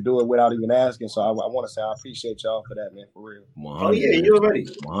to me to do it without even asking. So I want to say I appreciate y'all for that, man, for real. 100, oh, yeah, you're ready.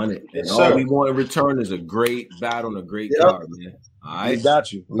 100. And all we want in return is a great battle and a great card, man. All right? We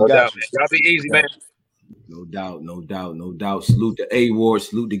got you. We got you. Y'all be easy, man. No doubt. Salute to A Ward.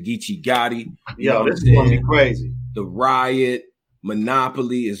 Salute to Geechee Gotti. Yo, this is going to be crazy. The Riot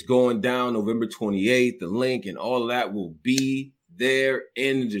Monopoly is going down November 28th. The link and all of that will be there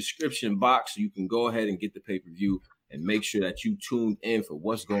in the description box. So you can go ahead and get the pay-per-view. And make sure that you tuned in for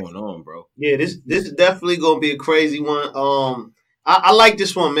what's going on, bro. Yeah, this is definitely gonna be a crazy one. I like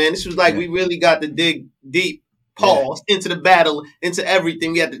this one, man. This was like we really got to dig deep, into the battle, into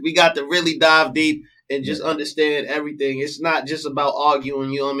everything. We got to really dive deep and just understand everything. It's not just about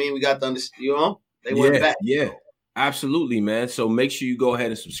arguing. You know what I mean? We got to understand. You know, they went back. Yeah. Absolutely, man. So make sure you go ahead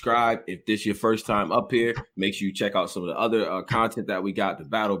and subscribe. If this is your first time up here, make sure you check out some of the other content that we got, the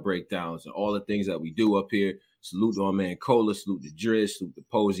battle breakdowns and all the things that we do up here. Salute to our man Cola, salute to Driz, salute to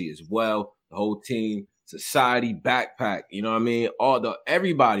Posey as well. The whole team, Society, Backpack, you know what I mean?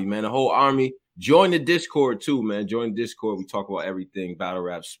 Everybody, man, the whole army. Join the Discord too, man. Join the Discord. We talk about everything, battle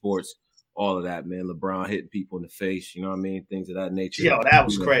rap, sports, all of that, man. LeBron hitting people in the face, you know what I mean? Things of that nature. Yo, that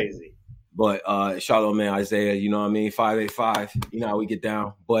was crazy. But shout out, man, Isaiah, you know what I mean? 585, you know how we get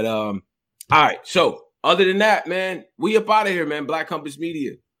down. But all right, so other than that, man, we up out of here, man. Black Compass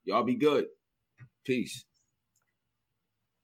Media. Y'all be good. Peace.